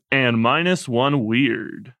 tough, and -1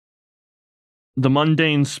 weird. The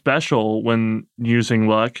mundane special when using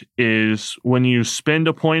luck is when you spend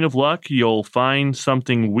a point of luck, you'll find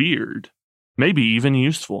something weird, maybe even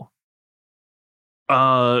useful.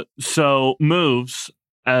 So moves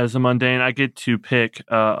as a mundane, I get to pick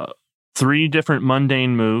 3 different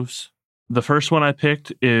mundane moves. The first one I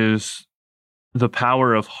picked is the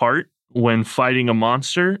power of heart. When fighting a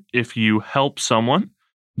monster, if you help someone,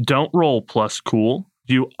 don't roll plus cool.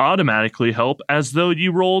 You automatically help as though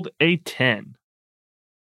you rolled a 10.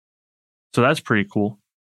 So that's pretty cool.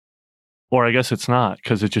 Or I guess it's not,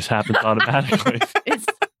 because it just happens automatically.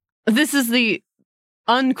 This is the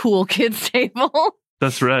uncool kids table.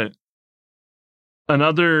 That's right.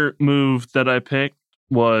 Another move that I picked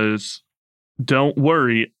was, don't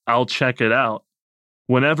worry, I'll check it out.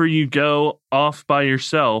 Whenever you go off by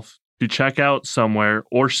yourself to check out somewhere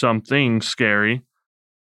or something scary,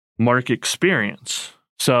 mark experience.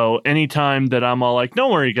 So anytime that I'm all like,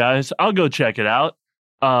 don't worry, guys, I'll go check it out,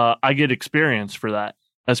 I get experience for that.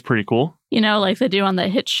 That's pretty cool. You know, like they do on the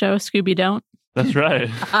hit show Scooby Don't. That's right.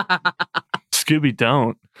 Scooby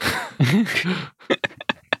Don't.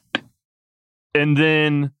 And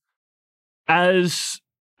then, as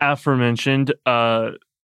aforementioned,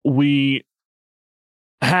 we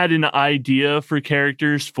had an idea for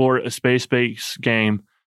characters for a space-based game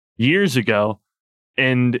years ago.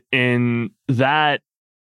 And in that,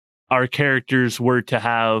 our characters were to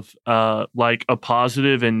have like a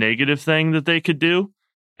positive and negative thing that they could do.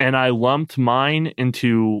 And I lumped mine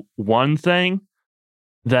into one thing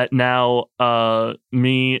that now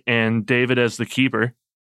me and David as the keeper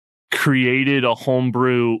created a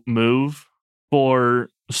homebrew move for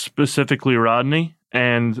specifically Rodney.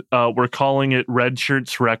 And we're calling it Red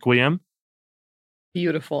Shirt's Requiem.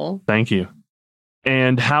 Beautiful. Thank you.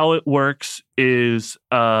 And how it works is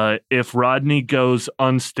if Rodney goes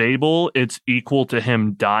unstable, it's equal to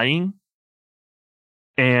him dying.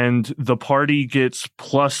 And the party gets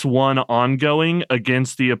 +1 ongoing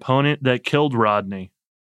against the opponent that killed Rodney.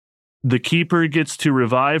 The keeper gets to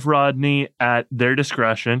revive Rodney at their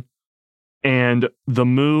discretion. And the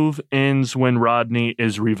move ends when Rodney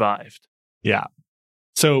is revived. Yeah.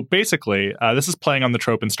 So basically, this is playing on the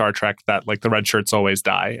trope in Star Trek that like the red shirts always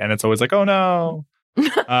die. And it's always like, oh no.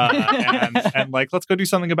 And like, let's go do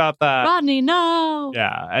something about that. Rodney, no.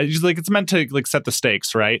 Yeah. It's meant to like set the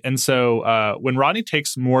stakes, right? And so when Rodney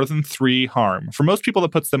takes more than 3 harm, for most people that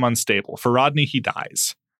puts them unstable. For Rodney, he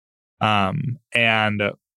dies.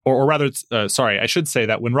 Or rather, sorry, I should say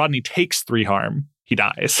that when Rodney takes 3 harm, he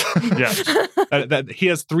dies. Yeah. that he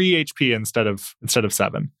has 3 HP instead of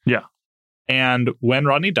 7. Yeah. And when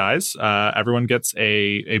Rodney dies, everyone gets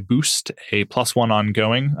a boost, a +1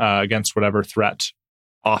 ongoing against whatever threat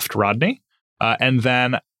offed Rodney. And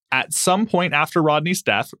then at some point after Rodney's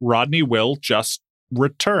death, Rodney will just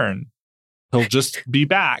return. He'll just be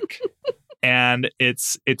back. And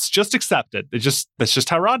it's just accepted. That's just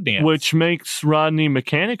how Rodney is. Which makes Rodney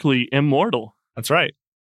mechanically immortal. That's right.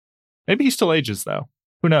 Maybe he still ages, though.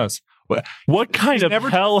 Who knows? What kind of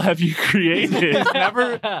hell have you created?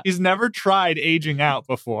 He's never tried aging out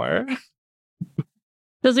before.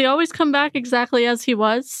 Does he always come back exactly as he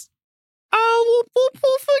was? We'll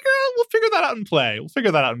figure that out in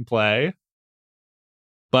play.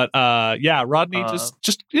 But yeah, Rodney he's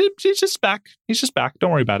just back. He's just back.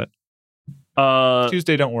 Don't worry about it.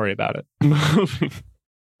 Tuesday, don't worry about it.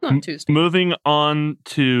 Not Tuesday. Moving on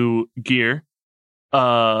to gear.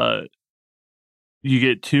 You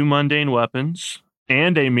get 2 mundane weapons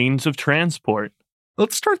and a means of transport.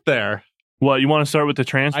 Let's start there. What, you want to start with the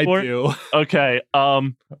transport? I do. Okay.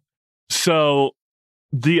 So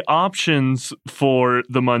the options for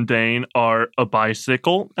the mundane are a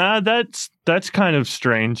bicycle. That's kind of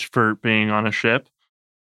strange for being on a ship.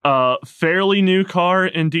 Fairly new car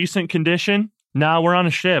in decent condition. Nah, we're on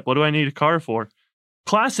a ship. What do I need a car for?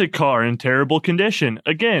 Classic car in terrible condition.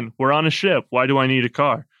 Again, we're on a ship. Why do I need a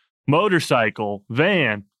car? Motorcycle,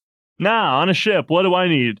 van. Nah, on a ship. What do I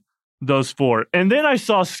need those for? And then I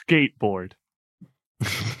saw skateboard.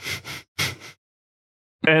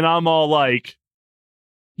 And I'm all like,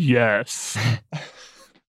 yes.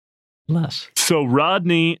 Less. So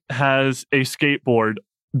Rodney has a skateboard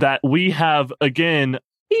that we have, again.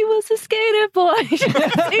 He was a skater boy.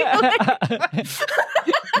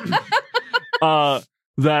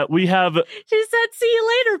 That we have. She said, see you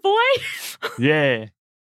later, boy. Yeah.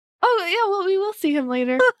 Oh, yeah, well, we will see him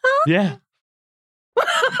later. Yeah.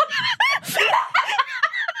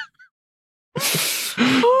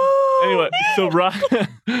 Anyway, so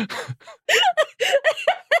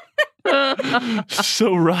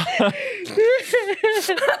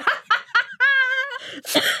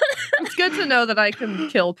It's good to know that I can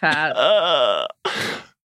kill Pat.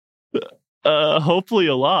 Hopefully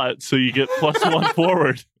a lot, so you get +1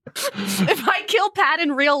 forward. If I kill Pat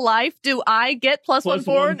in real life, do I get +1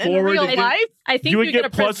 forward in real life? I think you get a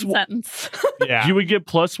prison sentence. Yeah. You would get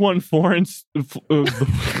 +1 Florence.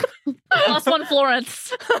 +1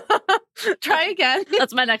 Florence. Try again.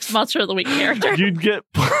 That's my next Monster of the Week character. You'd get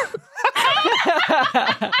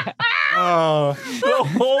Oh. the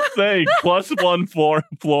whole thing +1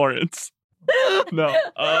 Florence. No.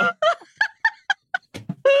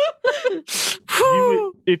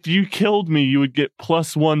 If you killed me, you would get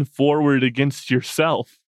 +1 forward against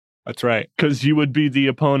yourself. That's right. Because you would be the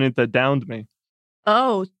opponent that downed me.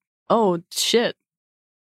 Oh, shit.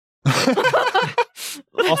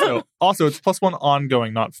 Also, it's +1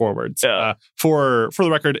 ongoing, not forwards. Yeah. For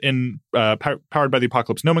the record, in Powered by the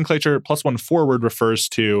Apocalypse nomenclature, +1 forward refers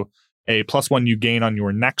to a +1 you gain on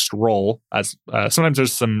your next roll. As sometimes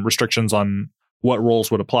there's some restrictions on what rolls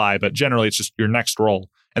would apply, but generally it's just your next roll.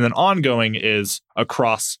 And then ongoing is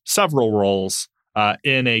across several rolls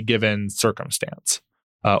in a given circumstance,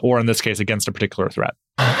 or in this case, against a particular threat.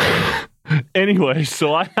 Anyway,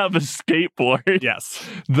 so I have a skateboard. Yes.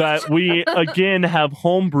 That we, again, have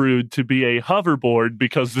homebrewed to be a hoverboard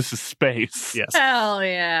because this is space. Yes. Hell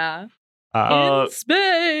yeah. Uh, In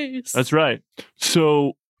space. That's right.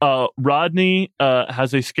 So Rodney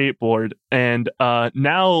has a skateboard, and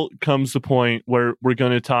now comes the point where we're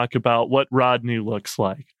going to talk about what Rodney looks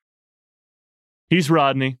like. He's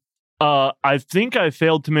Rodney. I think I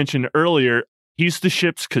failed to mention earlier, he's the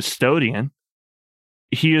ship's custodian.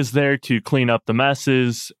 He is there to clean up the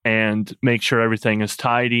messes and make sure everything is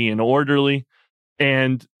tidy and orderly.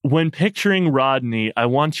 And when picturing Rodney, I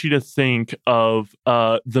want you to think of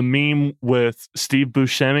the meme with Steve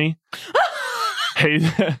Buscemi.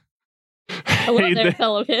 Hello there,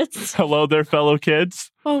 fellow kids. Hello there, fellow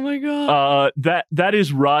kids. Oh my god. That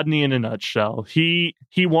is Rodney in a nutshell. He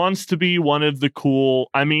wants to be one of the cool.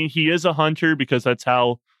 I mean, he is a hunter because that's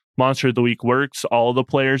how Monster of the Week works. All the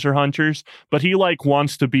players are hunters, but he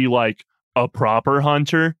wants to be a proper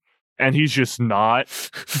hunter, and he's just not.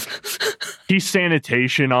 He's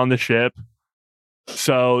sanitation on the ship.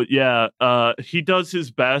 So yeah, he does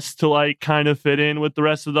his best to kind of fit in with the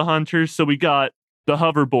rest of the hunters. So we got the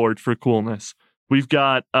hoverboard for coolness. We've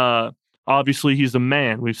got obviously he's a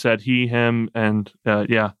man. We've said he, him, and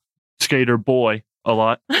skater boy a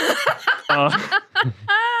lot.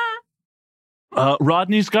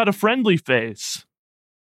 Rodney's got a friendly face.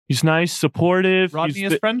 He's nice, supportive. Rodney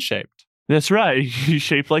is friend-shaped. That's right. He's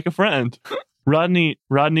shaped like a friend. Rodney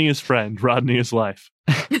is friend. Rodney is life.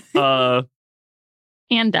 And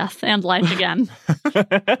death and life again.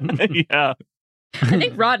 Yeah. I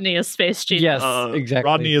think Rodney is space genius. Yes, exactly.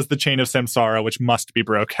 Rodney is the chain of samsara, which must be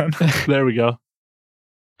broken. There we go.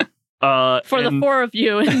 For the four of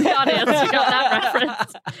you in the audience who got that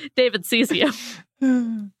reference, David sees you.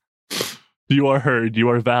 You are heard. You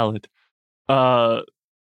are valid. And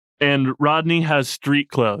Rodney has street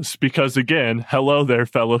clothes because, again, hello there,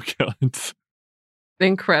 fellow kids.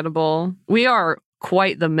 Incredible. We are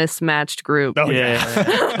quite the mismatched group. Oh,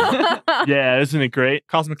 Yeah. Yeah, isn't it great?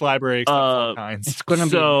 Cosmic Library, all kinds. It's going to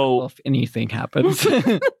be wonderful if anything happens.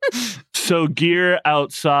 So gear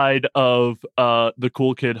outside of the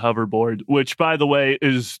Cool Kid hoverboard, which, by the way,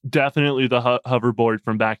 is definitely the hoverboard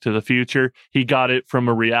from Back to the Future. He got it from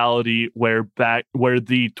a reality where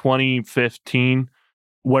the 2015,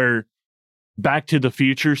 where Back to the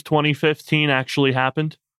Future's 2015 actually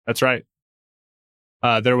happened. That's right.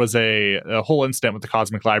 There was a whole incident with the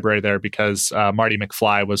Cosmic Library there because Marty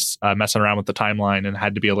McFly was messing around with the timeline and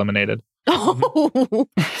had to be eliminated. Oh.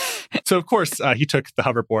 So, of course, he took the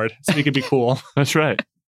hoverboard so he could be cool. That's right.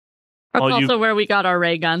 That's All also where we got our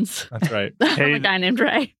ray guns. That's right. From a guy named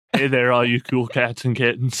Ray. Hey there, all you cool cats and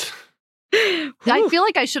kittens. I feel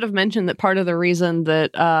like I should have mentioned that part of the reason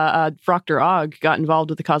that Proctor Og got involved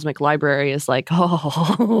with the Cosmic Library is knowledge.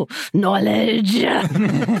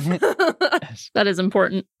 That is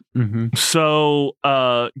important. Mm-hmm. So,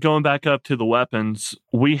 going back up to the weapons,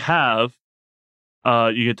 we have,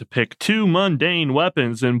 you get to pick 2 mundane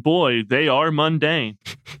weapons, and boy, they are mundane,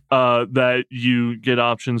 that you get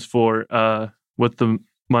options for with the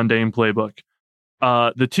mundane playbook.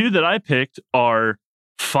 The 2 that I picked are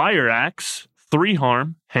Fire Axe, 3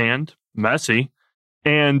 harm, hand, messy,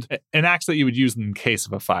 and an axe that you would use in case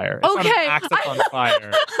of a fire. It's not Okay. an axe that's on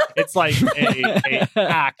fire. It's like a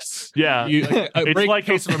axe. yeah, A break like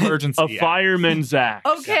in case of emergency. a fireman's axe.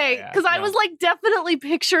 Okay, Yeah, because I was definitely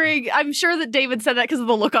picturing, I'm sure that David said that because of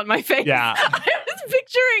the look on my face. Yeah. I was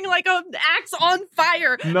picturing an axe on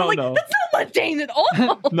fire. No, I'm no. That's not mundane at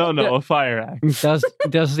all. No, a fire axe.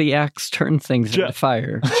 Does the axe turn things into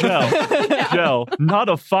fire? Joe, not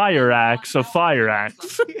a fire axe, a fire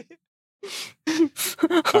axe.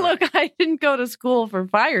 Look, I didn't go to school for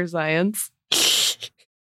fire science.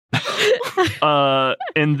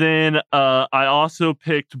 And then I also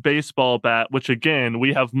picked baseball bat, which again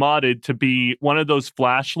we have modded to be one of those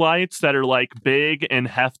flashlights that are big and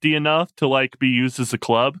hefty enough to be used as a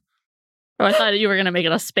club. Oh, I thought you were going to make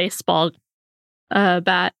it a space ball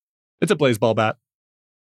bat. It's a blaze ball bat.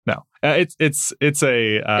 No, It's a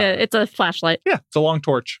It's a flashlight. yeah, it's a long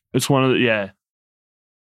torch. It's one of the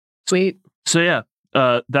Sweet. So yeah,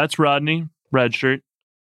 that's Rodney, red shirt.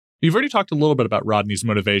 You've already talked a little bit about Rodney's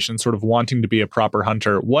motivation, sort of wanting to be a proper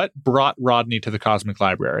hunter. What brought Rodney to the Cosmic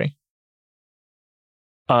Library?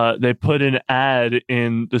 They put an ad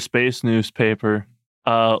in the space newspaper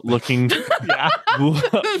looking Yeah.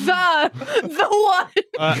 The one.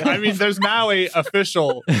 I mean, there's now a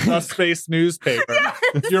official The Space newspaper.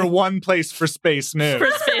 Your one place for space news.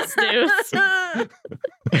 For space news.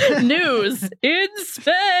 News in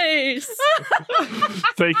space.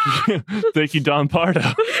 Thank you, Don Pardo.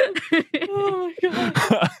 Oh my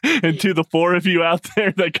god. And to the four of you out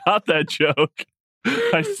there that got that joke,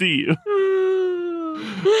 I see you.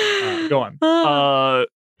 Go on.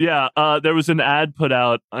 There was an ad put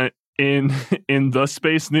out in the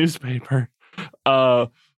space newspaper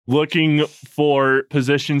looking for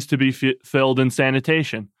positions to be filled in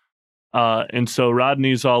sanitation. And so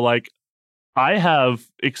Rodney's all like, I have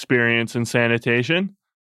experience in sanitation.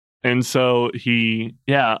 And so he,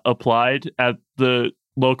 applied at the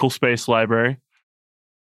local space library.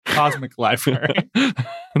 Cosmic Library.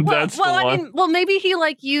 That's the one. Maybe he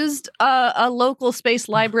used a local space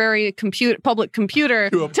library public computer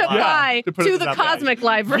to apply to put to it the in that Cosmic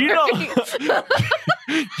Library.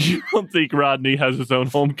 You don't think Rodney has his own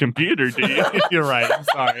home computer, do you? You're right. I'm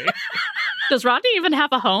sorry. Does Rodney even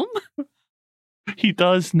have a home? He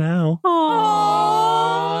does now.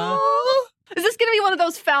 Aww. Is this going to be one of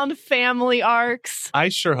those found family arcs? I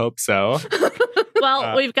sure hope so.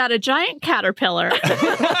 Well, we've got a giant caterpillar, a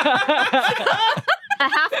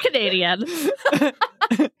half Canadian,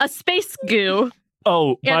 a space goo,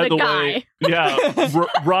 Oh, and by a the guy. way,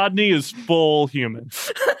 Rodney is full human.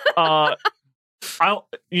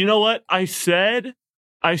 You know what? I said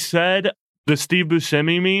the Steve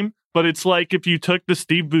Buscemi meme, but it's like if you took the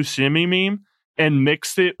Steve Buscemi meme and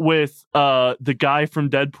mixed it with the guy from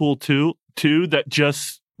Deadpool 2 that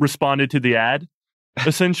just responded to the ad,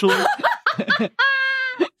 essentially.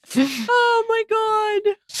 Oh my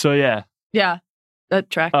god. So yeah, that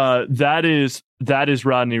tracks. that is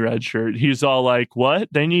Rodney Redshirt. He's all like, "What?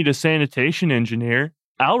 They need a sanitation engineer.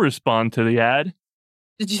 I'll respond to the ad."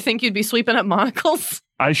 Did you think you'd be sweeping up monocles?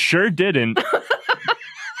 I sure didn't.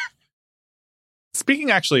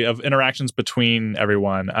 Speaking actually of interactions between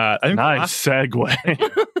everyone, I think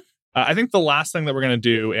segue. I think the last thing that we're going to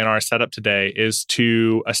do in our setup today is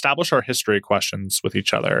to establish our history questions with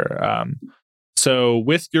each other. So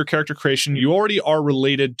with your character creation, you already are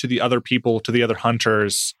related to the other people, to the other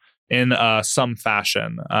hunters in some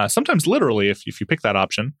fashion, sometimes literally if you pick that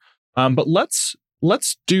option. But let's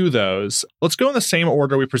do those. Let's go in the same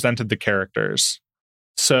order we presented the characters.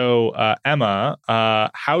 So Emma,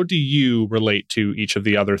 how do you relate to each of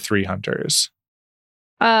the other three hunters?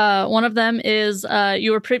 One of them is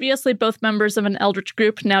you were previously both members of an Eldritch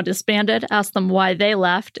group, now disbanded. Ask them why they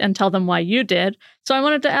left and tell them why you did. So I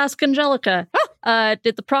wanted to ask Angelica,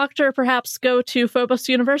 did the Proctor perhaps go to Phobos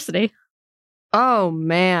University? Oh,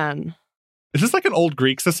 man. Is this like an old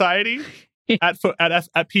Greek society at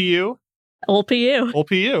PU? Old PU. Old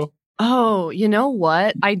PU. Oh, you know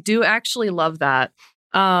what? I do actually love that.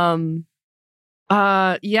 I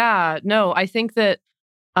think that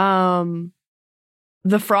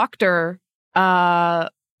the Proctor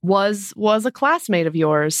was a classmate of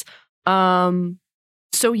yours.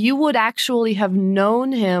 So you would actually have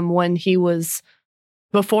known him when he was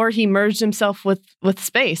before he merged himself with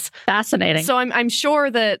space. Fascinating. So I'm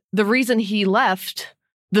sure that the reason he left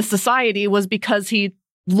the society was because he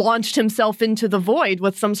launched himself into the void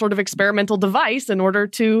with some sort of experimental device in order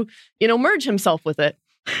to, merge himself with it.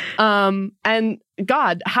 And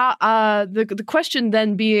God, how the question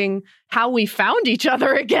then being how we found each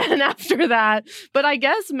other again after that. But I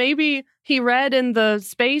guess maybe he read in the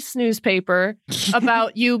space newspaper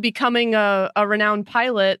about you becoming a renowned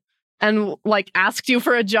pilot and asked you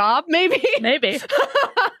for a job, maybe. Maybe.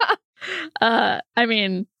 I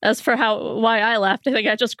mean, as for why I left, I think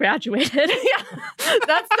I just graduated. Yeah,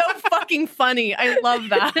 that's so fucking funny. I love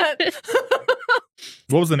that.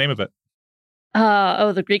 What was the name of it?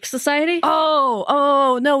 The Greek Society?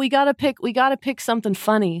 Oh no, we gotta pick something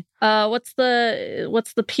funny. What's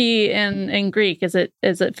the P in Greek? Is it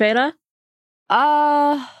Theta?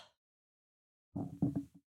 I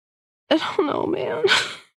don't know, man.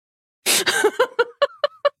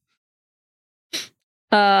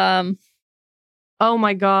 Oh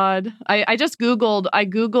my god. I just Googled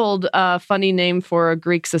a funny name for a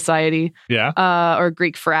Greek society. Yeah. Or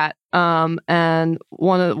Greek frat. And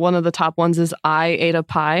one of the top ones is I ate a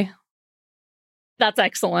pie. That's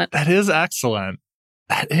excellent. That is excellent.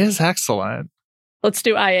 Let's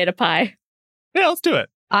do I ate a pie. Yeah, let's do it.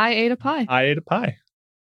 I ate a pie. I ate a pie.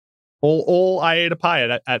 I ate a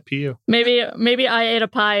pie at PU. Maybe I ate a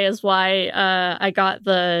pie is why I got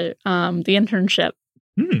the internship.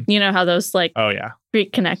 You know how those like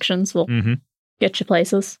Greek connections will get you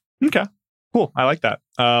places. Okay, cool. I like that.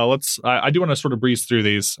 I do want to sort of breeze through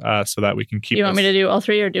these so that we can keep. You want me to do all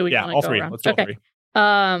three, or do we? Yeah, all three. Around? Let's do all three.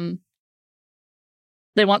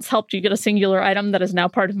 They once helped you get a singular item that is now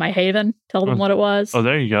part of my haven. Tell them what it was. Oh,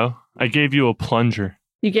 there you go. I gave you a plunger.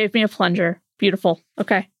 You gave me a plunger. Beautiful.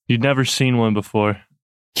 Okay. You'd never seen one before.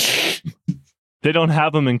 They don't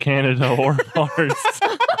have them in Canada or Mars.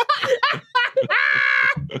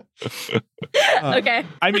 Okay.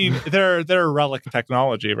 I mean, they're relic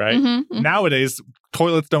technology, right? Nowadays,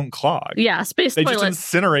 toilets don't clog. Yeah, space They toilets.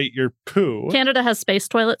 just incinerate your poo. Canada has space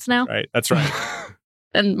toilets now. Right, that's right.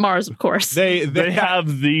 And Mars, of course. They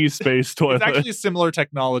have the space toilet. It's actually similar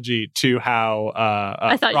technology to how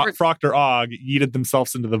I thought Froctor Og yeeted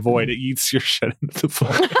themselves into the void. It yeets your shit into the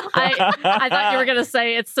void. I thought you were going to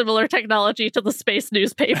say it's similar technology to the space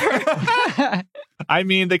newspaper. I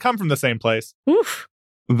mean, they come from the same place. Oof.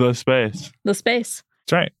 The space. The space.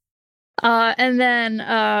 That's right. And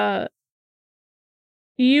then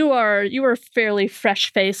you were fairly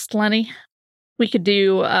fresh-faced, Lenny. We could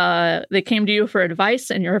do, they came to you for advice,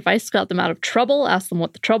 and your advice got them out of trouble. Ask them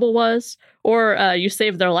what the trouble was. Or you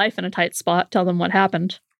saved their life in a tight spot. Tell them what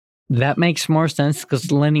happened. That makes more sense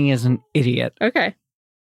because Lenny is an idiot. Okay.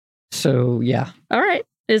 So, yeah. All right.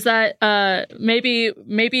 Is that maybe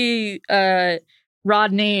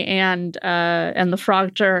Rodney and the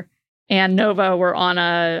Frogter and Nova were on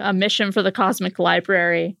a mission for the Cosmic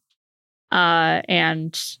Library,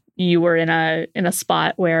 and you were in a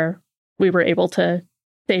spot where we were able to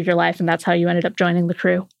save your life, and that's how you ended up joining the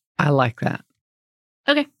crew. I like that.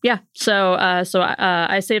 Okay, yeah. So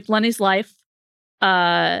I saved Lenny's life.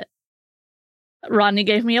 Rodney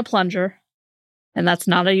gave me a plunger, and that's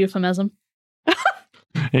not a euphemism.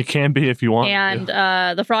 It can be if you want. And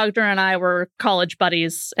the Frogder and I were college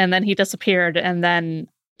buddies, and then he disappeared, and then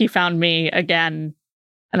he found me again,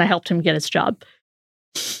 and I helped him get his job.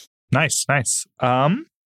 Nice.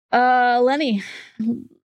 Lenny,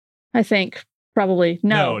 I think probably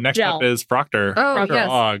no. Next Gel. up is Froctor. Oh, Froctor yes.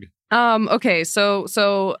 Og. Okay,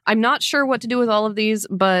 so I'm not sure what to do with all of these,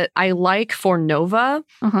 but I like for Nova,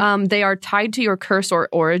 they are tied to your curse or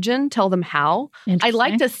origin. Tell them how. I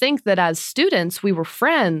like to think that as students, we were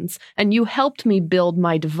friends, and you helped me build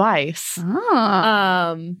my device.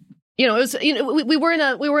 It was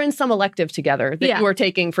we were in some elective together that you were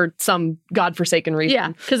taking for some godforsaken reason.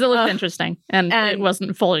 Yeah, because it looked interesting, and it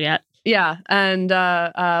wasn't full yet. Yeah, and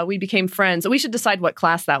we became friends. We should decide what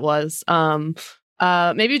class that was.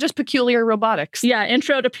 Maybe just peculiar robotics. Yeah,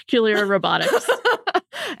 intro to peculiar robotics.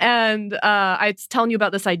 And I was telling you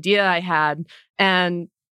about this idea I had. And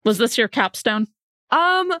was this your capstone?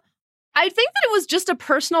 I think that it was just a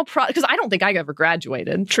personal project because I don't think I ever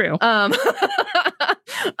graduated. True. But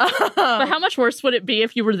how much worse would it be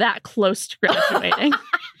if you were that close to graduating?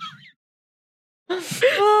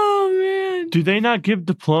 Oh man! Do they not give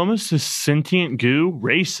diplomas to sentient goo?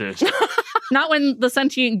 Racist. Not when the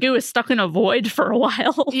sentient goo is stuck in a void for a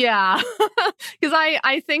while. Yeah, because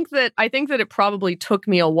I think that it probably took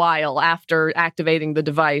me a while after activating the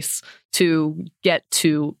device to get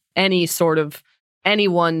to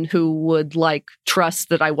anyone who would trust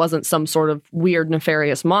that I wasn't some sort of weird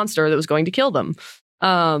nefarious monster that was going to kill them.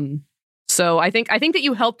 So I think that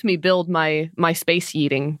you helped me build my space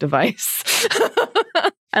eating device.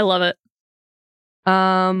 I love it.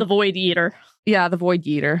 The Void Eater. Yeah, the Void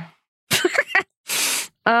Eater.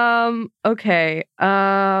 Okay.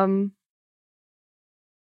 I'm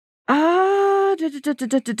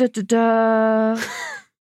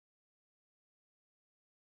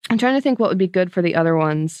trying to think what would be good for the other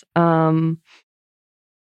ones. Yeah,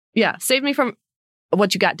 save me from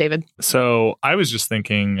what you got, David. So I was just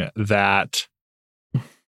thinking that,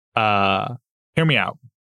 hear me out.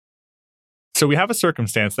 So we have a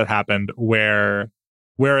circumstance that happened wherein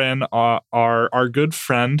our good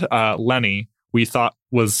friend Lenny, we thought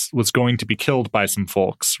was going to be killed by some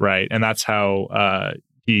folks, right? And that's how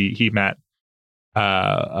he met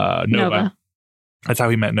Nova. That's how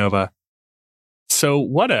he met Nova. So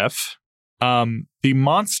what if the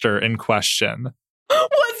monster in question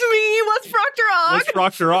was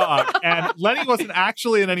Froctor Og, and Lenny wasn't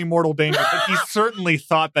actually in any mortal danger, but he certainly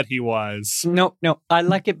thought that he was. No, I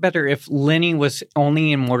like it better if Lenny was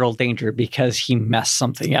only in mortal danger because he messed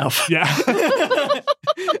something up. Yeah.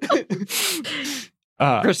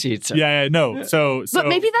 Proceed, sir. Yeah, no. So, but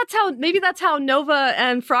maybe that's how Nova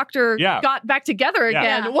and Froctor got back together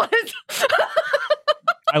again. Yeah. What?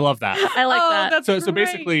 I love that. I like that. That's So great.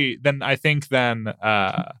 basically, then I think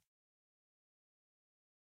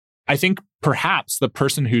perhaps the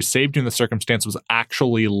person who saved you in the circumstance was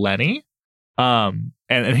actually Lenny. And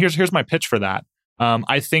here's my pitch for that.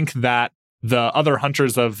 I think that the other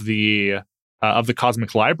hunters of the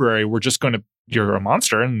cosmic library were just going to. You're a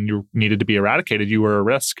monster and you needed to be eradicated. You were a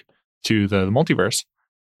risk to the multiverse.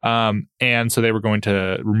 And so they were going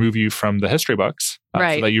to remove you from the history books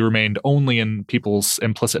Right. so that you remained only in people's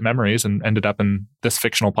implicit memories and ended up in this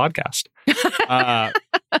fictional podcast.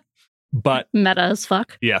 But Meta as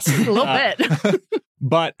fuck. yes, A little bit.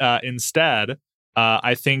 But instead,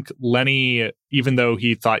 I think Lenny, even though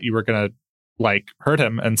he thought you were going to like hurt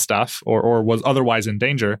him and stuff, or was otherwise in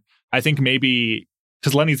danger, I think maybe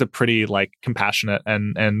because Lenny's a pretty like compassionate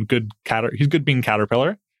and good he's good being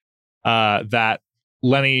caterpillar. That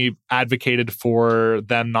Lenny advocated for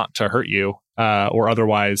them not to hurt you, or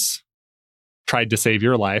otherwise tried to save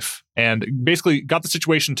your life, and basically got the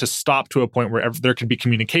situation to stop to a point where there could be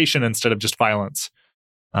communication instead of just violence.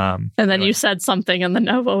 And then anyway. you said something, and the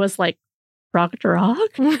Nova was like, Proctor Og?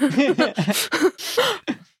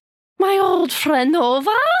 My old friend Nova.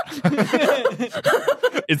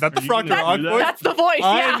 Is that the Are you Proctor gonna Og do that? voice? That's the voice. Yeah.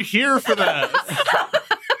 I'm here for this.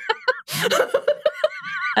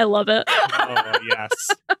 I love it. Oh, yes.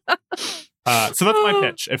 So that's my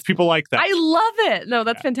pitch. If people like that, I love it. No,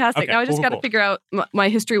 that's fantastic. Okay, Now I just cool, got to cool. figure out my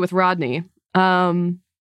history with Rodney. I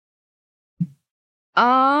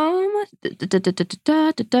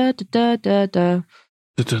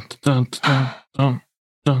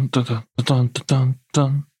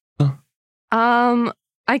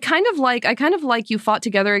kind of like you fought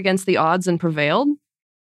together against the odds and prevailed.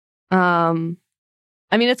 I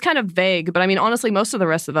mean, it's kind of vague, but I mean, honestly, most of the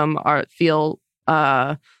rest of them feel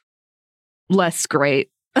less great.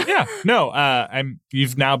 yeah, no.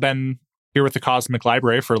 You've now been here with the Cosmic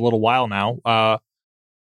Library for a little while now,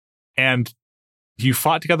 and you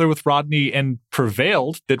fought together with Rodney and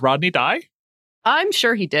prevailed. Did Rodney die? I'm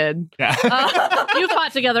sure he did. Yeah. You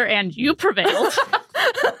fought together and you prevailed.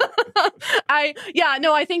 I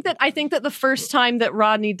think that the first time that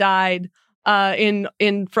Rodney died in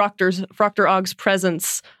Proctor Og's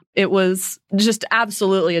presence, it was just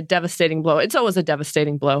absolutely a devastating blow. It's always a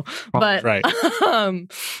devastating blow, but right. I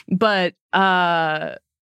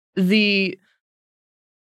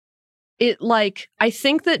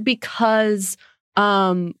think that because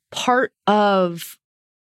part of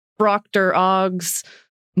Proctor Og's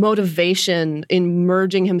motivation in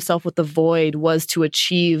merging himself with the void was to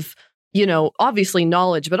achieve, obviously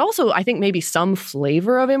knowledge, but also I think maybe some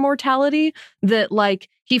flavor of immortality, that like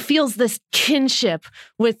he feels this kinship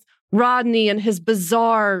with Rodney and his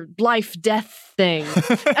bizarre life-death thing.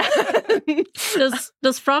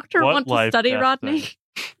 Does Proctor What want to life study death Rodney? thing?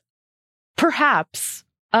 Perhaps.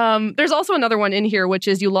 There's also another one in here, which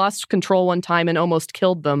is you lost control one time and almost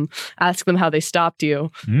killed them. Ask them how they stopped you.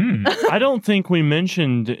 Mm. I don't think we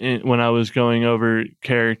mentioned when I was going over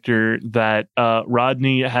character that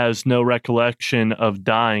Rodney has no recollection of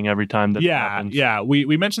dying every time that happens. Yeah.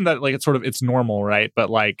 We mentioned that like it's normal, right? But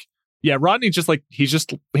like, yeah, Rodney just like he's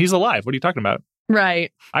alive. What are you talking about?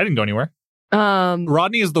 Right. I didn't go anywhere.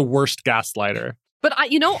 Rodney is the worst gaslighter. But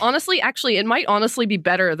honestly, it might honestly be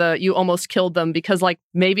better that you almost killed them, because like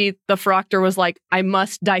maybe the Proctor was like, I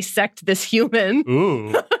must dissect this human.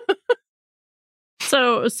 Ooh.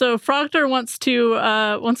 So Proctor wants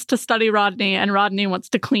to study Rodney, and Rodney wants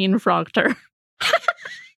to clean Proctor.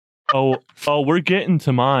 Oh, we're getting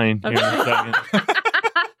to mine here in a second.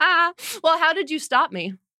 Well, how did you stop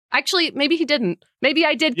me? Actually, maybe he didn't. Maybe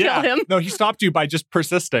I did kill him. No, he stopped you by just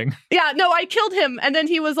persisting. Yeah, no, I killed him, and then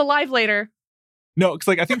he was alive later. No, because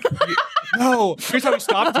like I think no. Here's how he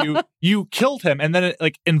stopped you. You killed him, and then it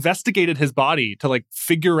like investigated his body to like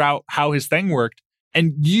figure out how his thing worked,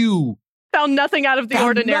 and you Found nothing out of the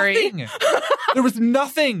found ordinary. nothing. There was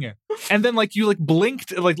nothing, and then like you like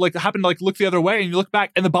blinked, like happened to like look the other way, and you look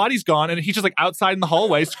back, and the body's gone, and he's just like outside in the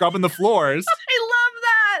hallway scrubbing the floors. I love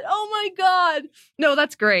that. Oh my God. No,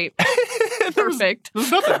 that's great. Perfect.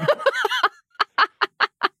 There's nothing.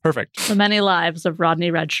 Perfect. The many lives of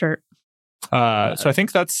Rodney Redshirt. So I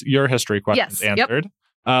think that's your history questions Yes, yep. answered.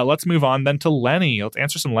 Let's move on then to Lenny. Let's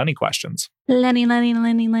answer some Lenny questions. Lenny.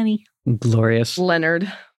 Glorious. Leonard.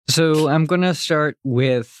 So I'm going to start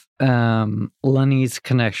with Lenny's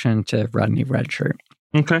connection to Rodney Redshirt.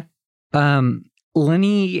 Okay.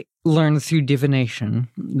 Lenny learned through divination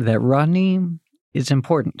that Rodney is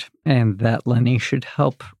important and that Lenny should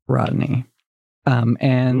help Rodney.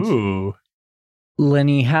 And Ooh.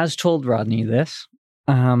 Lenny has told Rodney this,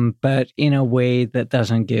 but in a way that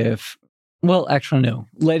doesn't give Well, actually, no.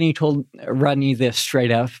 Lenny told Rodney this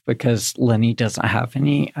straight up because Lenny doesn't have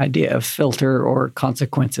any idea of filter or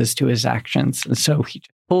consequences to his actions. And so he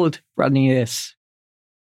told Rodney this.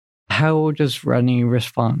 How does Rodney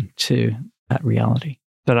respond to that reality?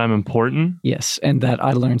 That I'm important? Yes, and that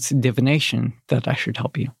I learned divination, that I should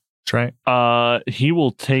help you. That's right. He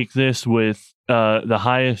will take this with the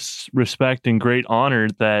highest respect and great honor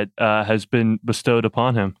that has been bestowed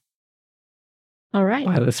upon him. All right.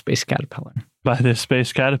 By the space caterpillar. By this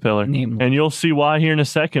space caterpillar. Namely. And you'll see why here in a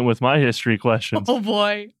second with my history questions. Oh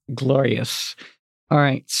boy. Glorious. All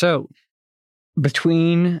right, so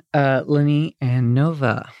between Lenny and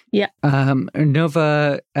Nova. Yeah.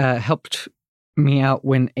 Nova helped me out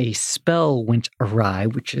when a spell went awry,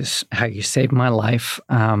 which is how you saved my life.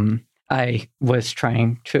 I was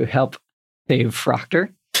trying to help save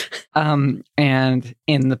Froctor. And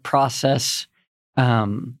in the process,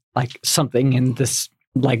 like something in this,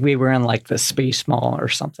 like we were in like the space mall or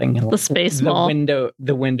something. And The space mall.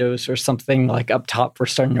 The windows or something like up top were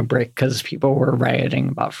starting to break because people were rioting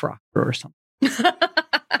about Froctor or something.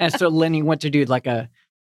 And so Lenny went to do like a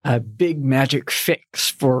big magic fix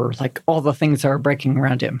for like all the things that were breaking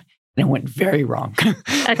around him. And it went very wrong.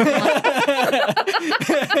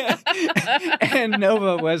 And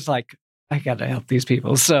Nova was like, I gotta help these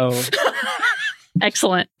people. So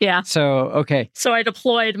Excellent. Yeah. okay. So I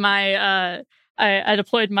deployed my I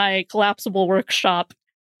deployed my collapsible workshop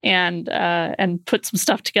and put some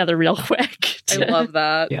stuff together real quick. I love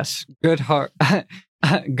that. Yes. Good heart.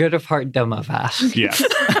 Good of heart, dumb of ass. Yes.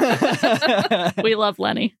 We love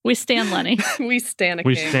Lenny. We stand Lenny. We stand a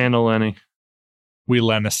We king. stand a Lenny. We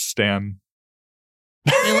Lennis Stan.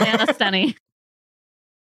 Milana Stenny.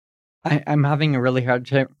 I'm having a really hard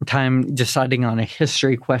time deciding on a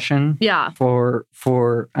history question. Yeah. For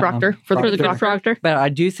Proctor. For For the good Proctor. But I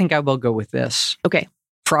do think I will go with this. Okay.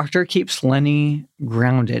 Proctor keeps Lenny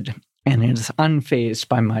grounded and is unfazed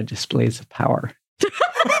by my displays of power.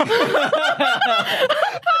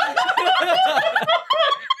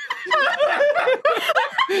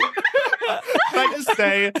 Can I just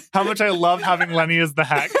say how much I love having Lenny as the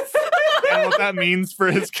Hex and what that means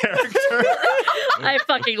for his character? I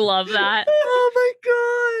fucking love that. Oh my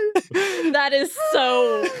god. That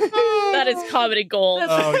is comedy gold.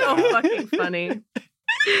 That's Oh, so yeah. fucking funny.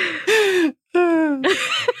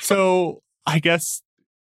 So I guess,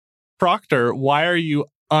 Proctor, why are you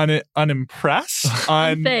unimpressed,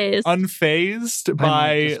 Unfazed. unfazed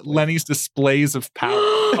by displays. Lenny's displays of power?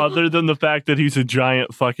 Other than the fact that he's a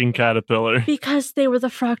giant fucking caterpillar. Because they were the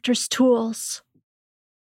Proctor's tools.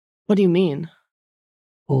 What do you mean?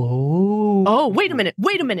 Oh. Oh, wait a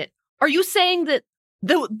minute. Are you saying that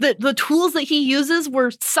the tools that he uses were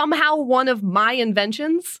somehow one of my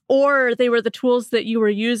inventions? Or they were the tools that you were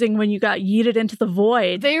using when you got yeeted into the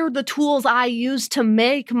void. They're the tools I used to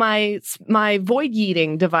make my void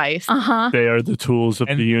yeeting device. Uh-huh. They are the tools of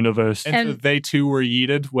And- the universe. And so they too were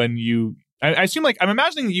yeeted when you. I assume, like, I'm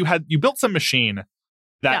imagining you built some machine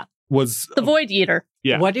that Yeah. was The Void Eater.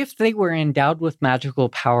 Yeah. What if they were endowed with magical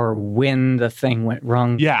power when the thing went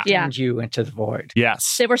wrong? Yeah. Yeah. Turned you into the void.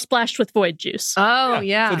 Yes. They were splashed with void juice. Oh,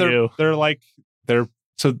 yeah.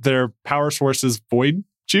 So their power source is void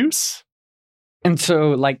juice. And so,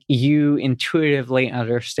 like, you intuitively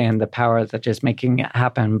understand the power that is making it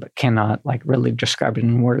happen, but cannot, like, really describe it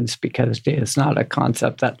in words because it is not a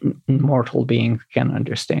concept that mortal being can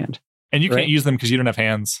understand. And you Right. can't use them because you don't have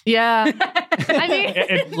hands. Yeah. I mean,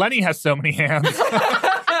 And Lenny has so many hands.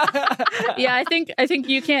 Yeah, I think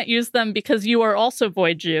you can't use them because you are also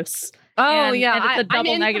void juice. oh, And- yeah. and it's a I'm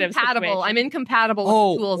double negative incompatible. situation. I'm incompatible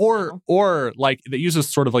with the tools. now. or like that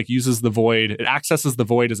uses the void. It accesses the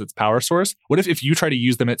void as its power source. What if you try to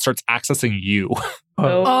use them, it starts accessing you?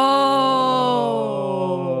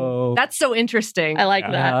 Oh. That's so interesting. I like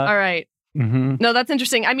that. All right. Mm-hmm. No, that's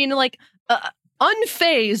interesting. I mean, like,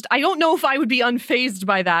 unfazed. I don't know if I would be unfazed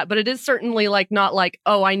by that, but it is certainly like not like,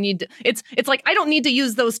 oh, I need to. It's like I don't need to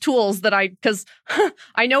use those tools because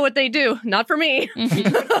I know what they do. Not for me.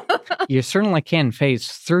 Mhm. You certainly can phase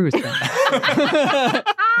through things.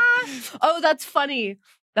 Oh, that's funny.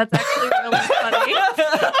 That's actually really funny.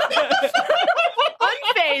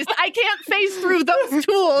 Unfazed. I can't phase through those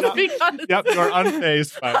tools because Yep, you're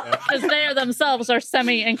unfazed by them, Because they themselves are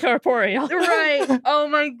semi-incorporeal. right. Oh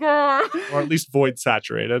my god. or at least void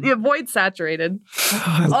saturated. Yeah, void saturated.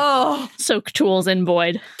 Oh. Soak tools in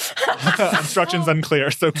void. Instructions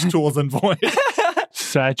unclear. Soaks tools and void.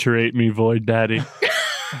 Saturate me, Void Daddy.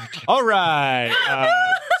 All right.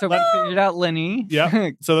 So we figured out Lenny.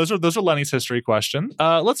 Yeah. So those are Lenny's history question.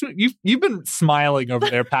 You've been smiling over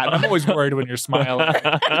there, Pat. And I'm always worried when you're smiling.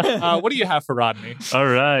 What do you have for Rodney? All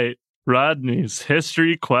right. Rodney's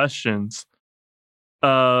history questions.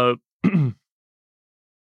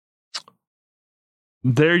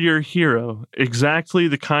 They're your hero, exactly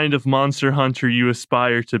the kind of monster hunter you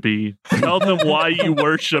aspire to be. Tell them why you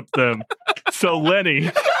worship them. So, Lenny. I knew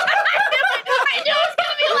it was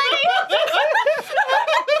gonna be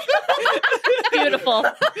Lenny. Beautiful.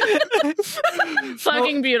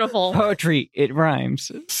 Fucking beautiful. Poetry, it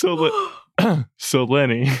rhymes. So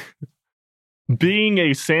Lenny, being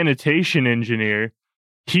a sanitation engineer,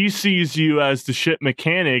 he sees you as the ship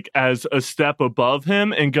mechanic as a step above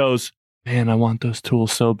him and goes, man, I want those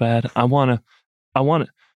tools so bad. I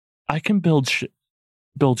can build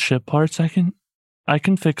ship parts. I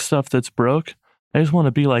can fix stuff that's broke. I just want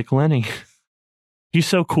to be like Lenny. He's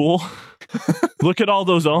so cool. Look at all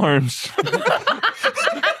those arms.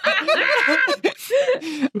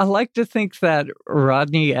 I like to think that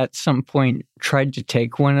Rodney at some point tried to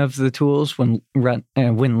take one of the tools when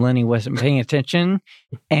Lenny wasn't paying attention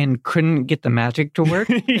and couldn't get the magic to work.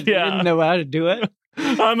 Yeah. Didn't know how to do it.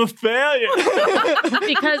 I'm a failure.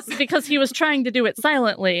 because he was trying to do it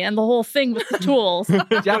silently, and the whole thing with the tools. You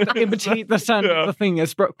have to imitate the sound of the thing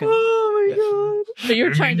is broken. Oh my god. So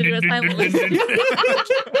you're trying to do it silently.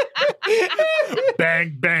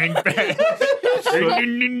 Bang, bang, bang.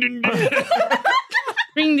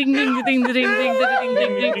 Ding ding ding ding ding ding ding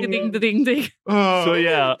ding ding ding ding ding. So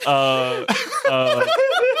yeah,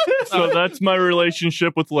 so that's my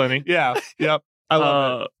relationship with Lenny. Yeah, yep. I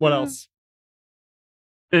love it. What else?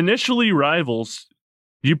 Initially rivals,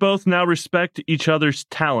 you both now respect each other's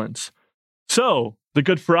talents. So, the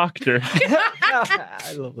good Froctor,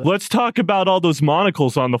 I love that. let's talk about all those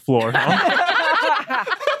monocles on the floor. Huh?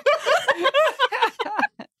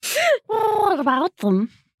 What about them?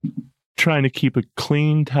 Trying to keep a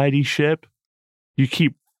clean, tidy ship. You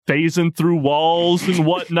keep phasing through walls and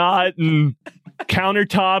whatnot and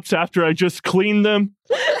countertops after I just cleaned them.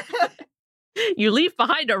 You leave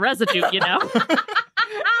behind a residue, you know.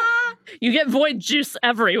 You get void juice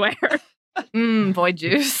everywhere. Void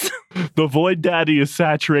juice. The Void Daddy has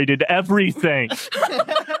saturated everything.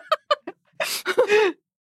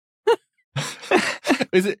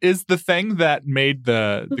 Is the thing that made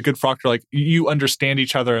the good Froctor, like, you understand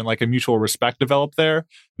each other and like a mutual respect develop there,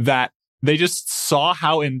 that they just saw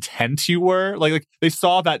how intent you were, like they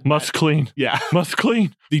saw that Must clean. yeah, Must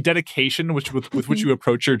clean. the dedication with which you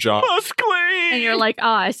approach your job. Must clean. And you're like,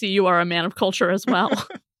 I see you are a man of culture as well.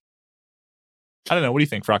 I don't know. What do you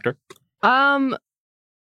think, Froctor?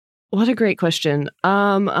 What a great question.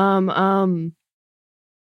 Can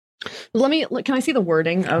I see the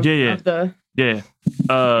wording of, Yeah. of the Yeah.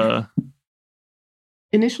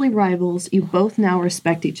 initially rivals, you both now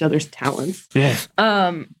respect each other's talents. Yeah.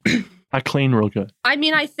 I I clean real good.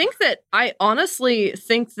 mean, I honestly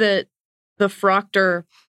think that the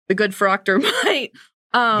good Froctor might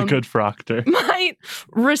The good Froctor.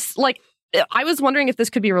 I was wondering if this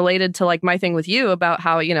could be related to like my thing with you about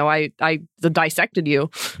how, you know, I dissected you.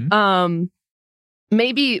 Mm-hmm.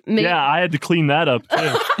 Maybe Yeah, I had to clean that up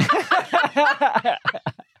too.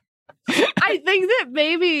 I think that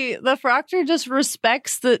maybe the Froctor just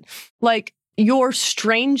respects that, like, your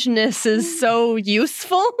strangeness is so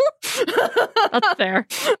useful. That's fair.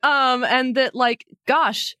 And that, like,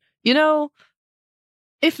 gosh, you know,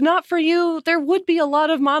 if not for you, there would be a lot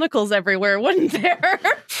of monocles everywhere, wouldn't there?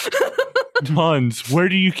 Tons. Where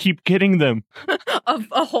do you keep getting them?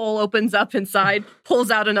 A hole opens up inside,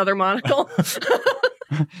 pulls out another monocle.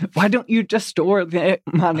 Why don't you just store the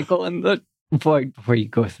monocle in the void before you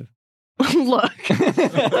go through? Look.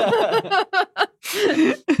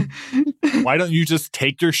 Why don't you just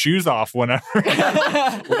take your shoes off whenever you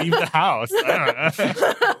leave the house? I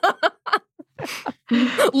don't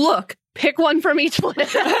know. Look, pick one from each one.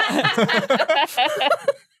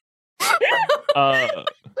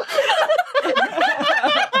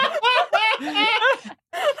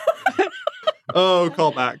 Oh,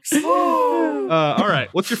 callbacks. All right.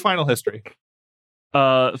 What's your final history?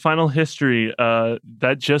 Final history.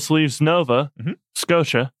 That just leaves Nova,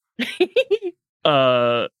 Scotia.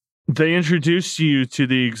 They introduce you to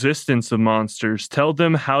the existence of monsters. Tell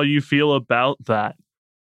them how you feel about that.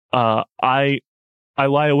 I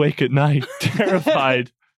lie awake at night,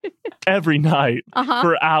 terrified, every night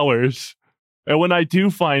for hours. And when I do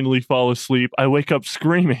finally fall asleep, I wake up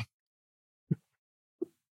screaming.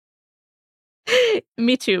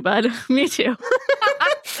 Me too, bud. Me too.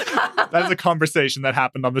 That is a conversation that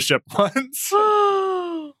happened on the ship once.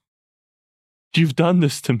 You've done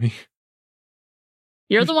this to me.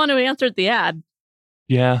 You're the one who answered the ad.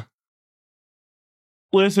 Yeah.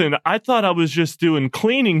 Listen, I thought I was just doing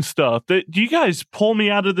cleaning stuff. Do you guys pull me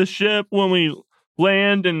out of the ship when we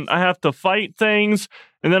land and I have to fight things,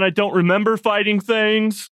 and then I don't remember fighting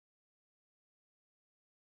things.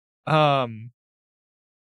 That's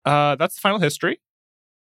the final history.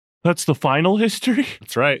 That's the final history?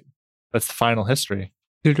 That's right. That's the final history.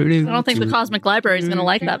 I don't think the Cosmic Library is going to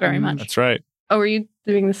like that very much. That's right. Oh, were you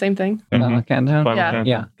doing the same thing? Final countdown? Final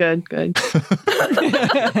Yeah. countdown. Yeah. Good.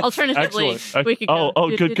 Alternatively, Excellent. we could go.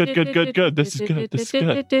 Good. This is good.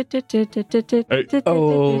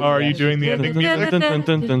 Oh, Are you doing the ending music?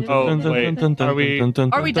 Oh,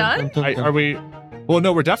 wait. Are we done? Are we? Well,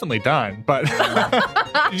 no, we're definitely done. But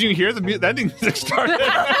did you hear the ending music started?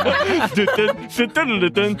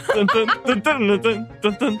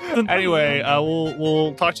 Anyway,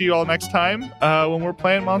 we'll talk to you all next time when we're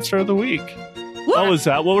playing Monster of the Week. Oh, is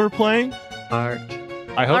that what we're playing? Art.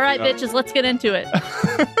 I hope. All right, so. bitches, let's get into it.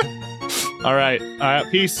 All right.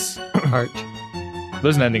 Peace. Art.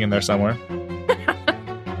 There's an ending in there somewhere.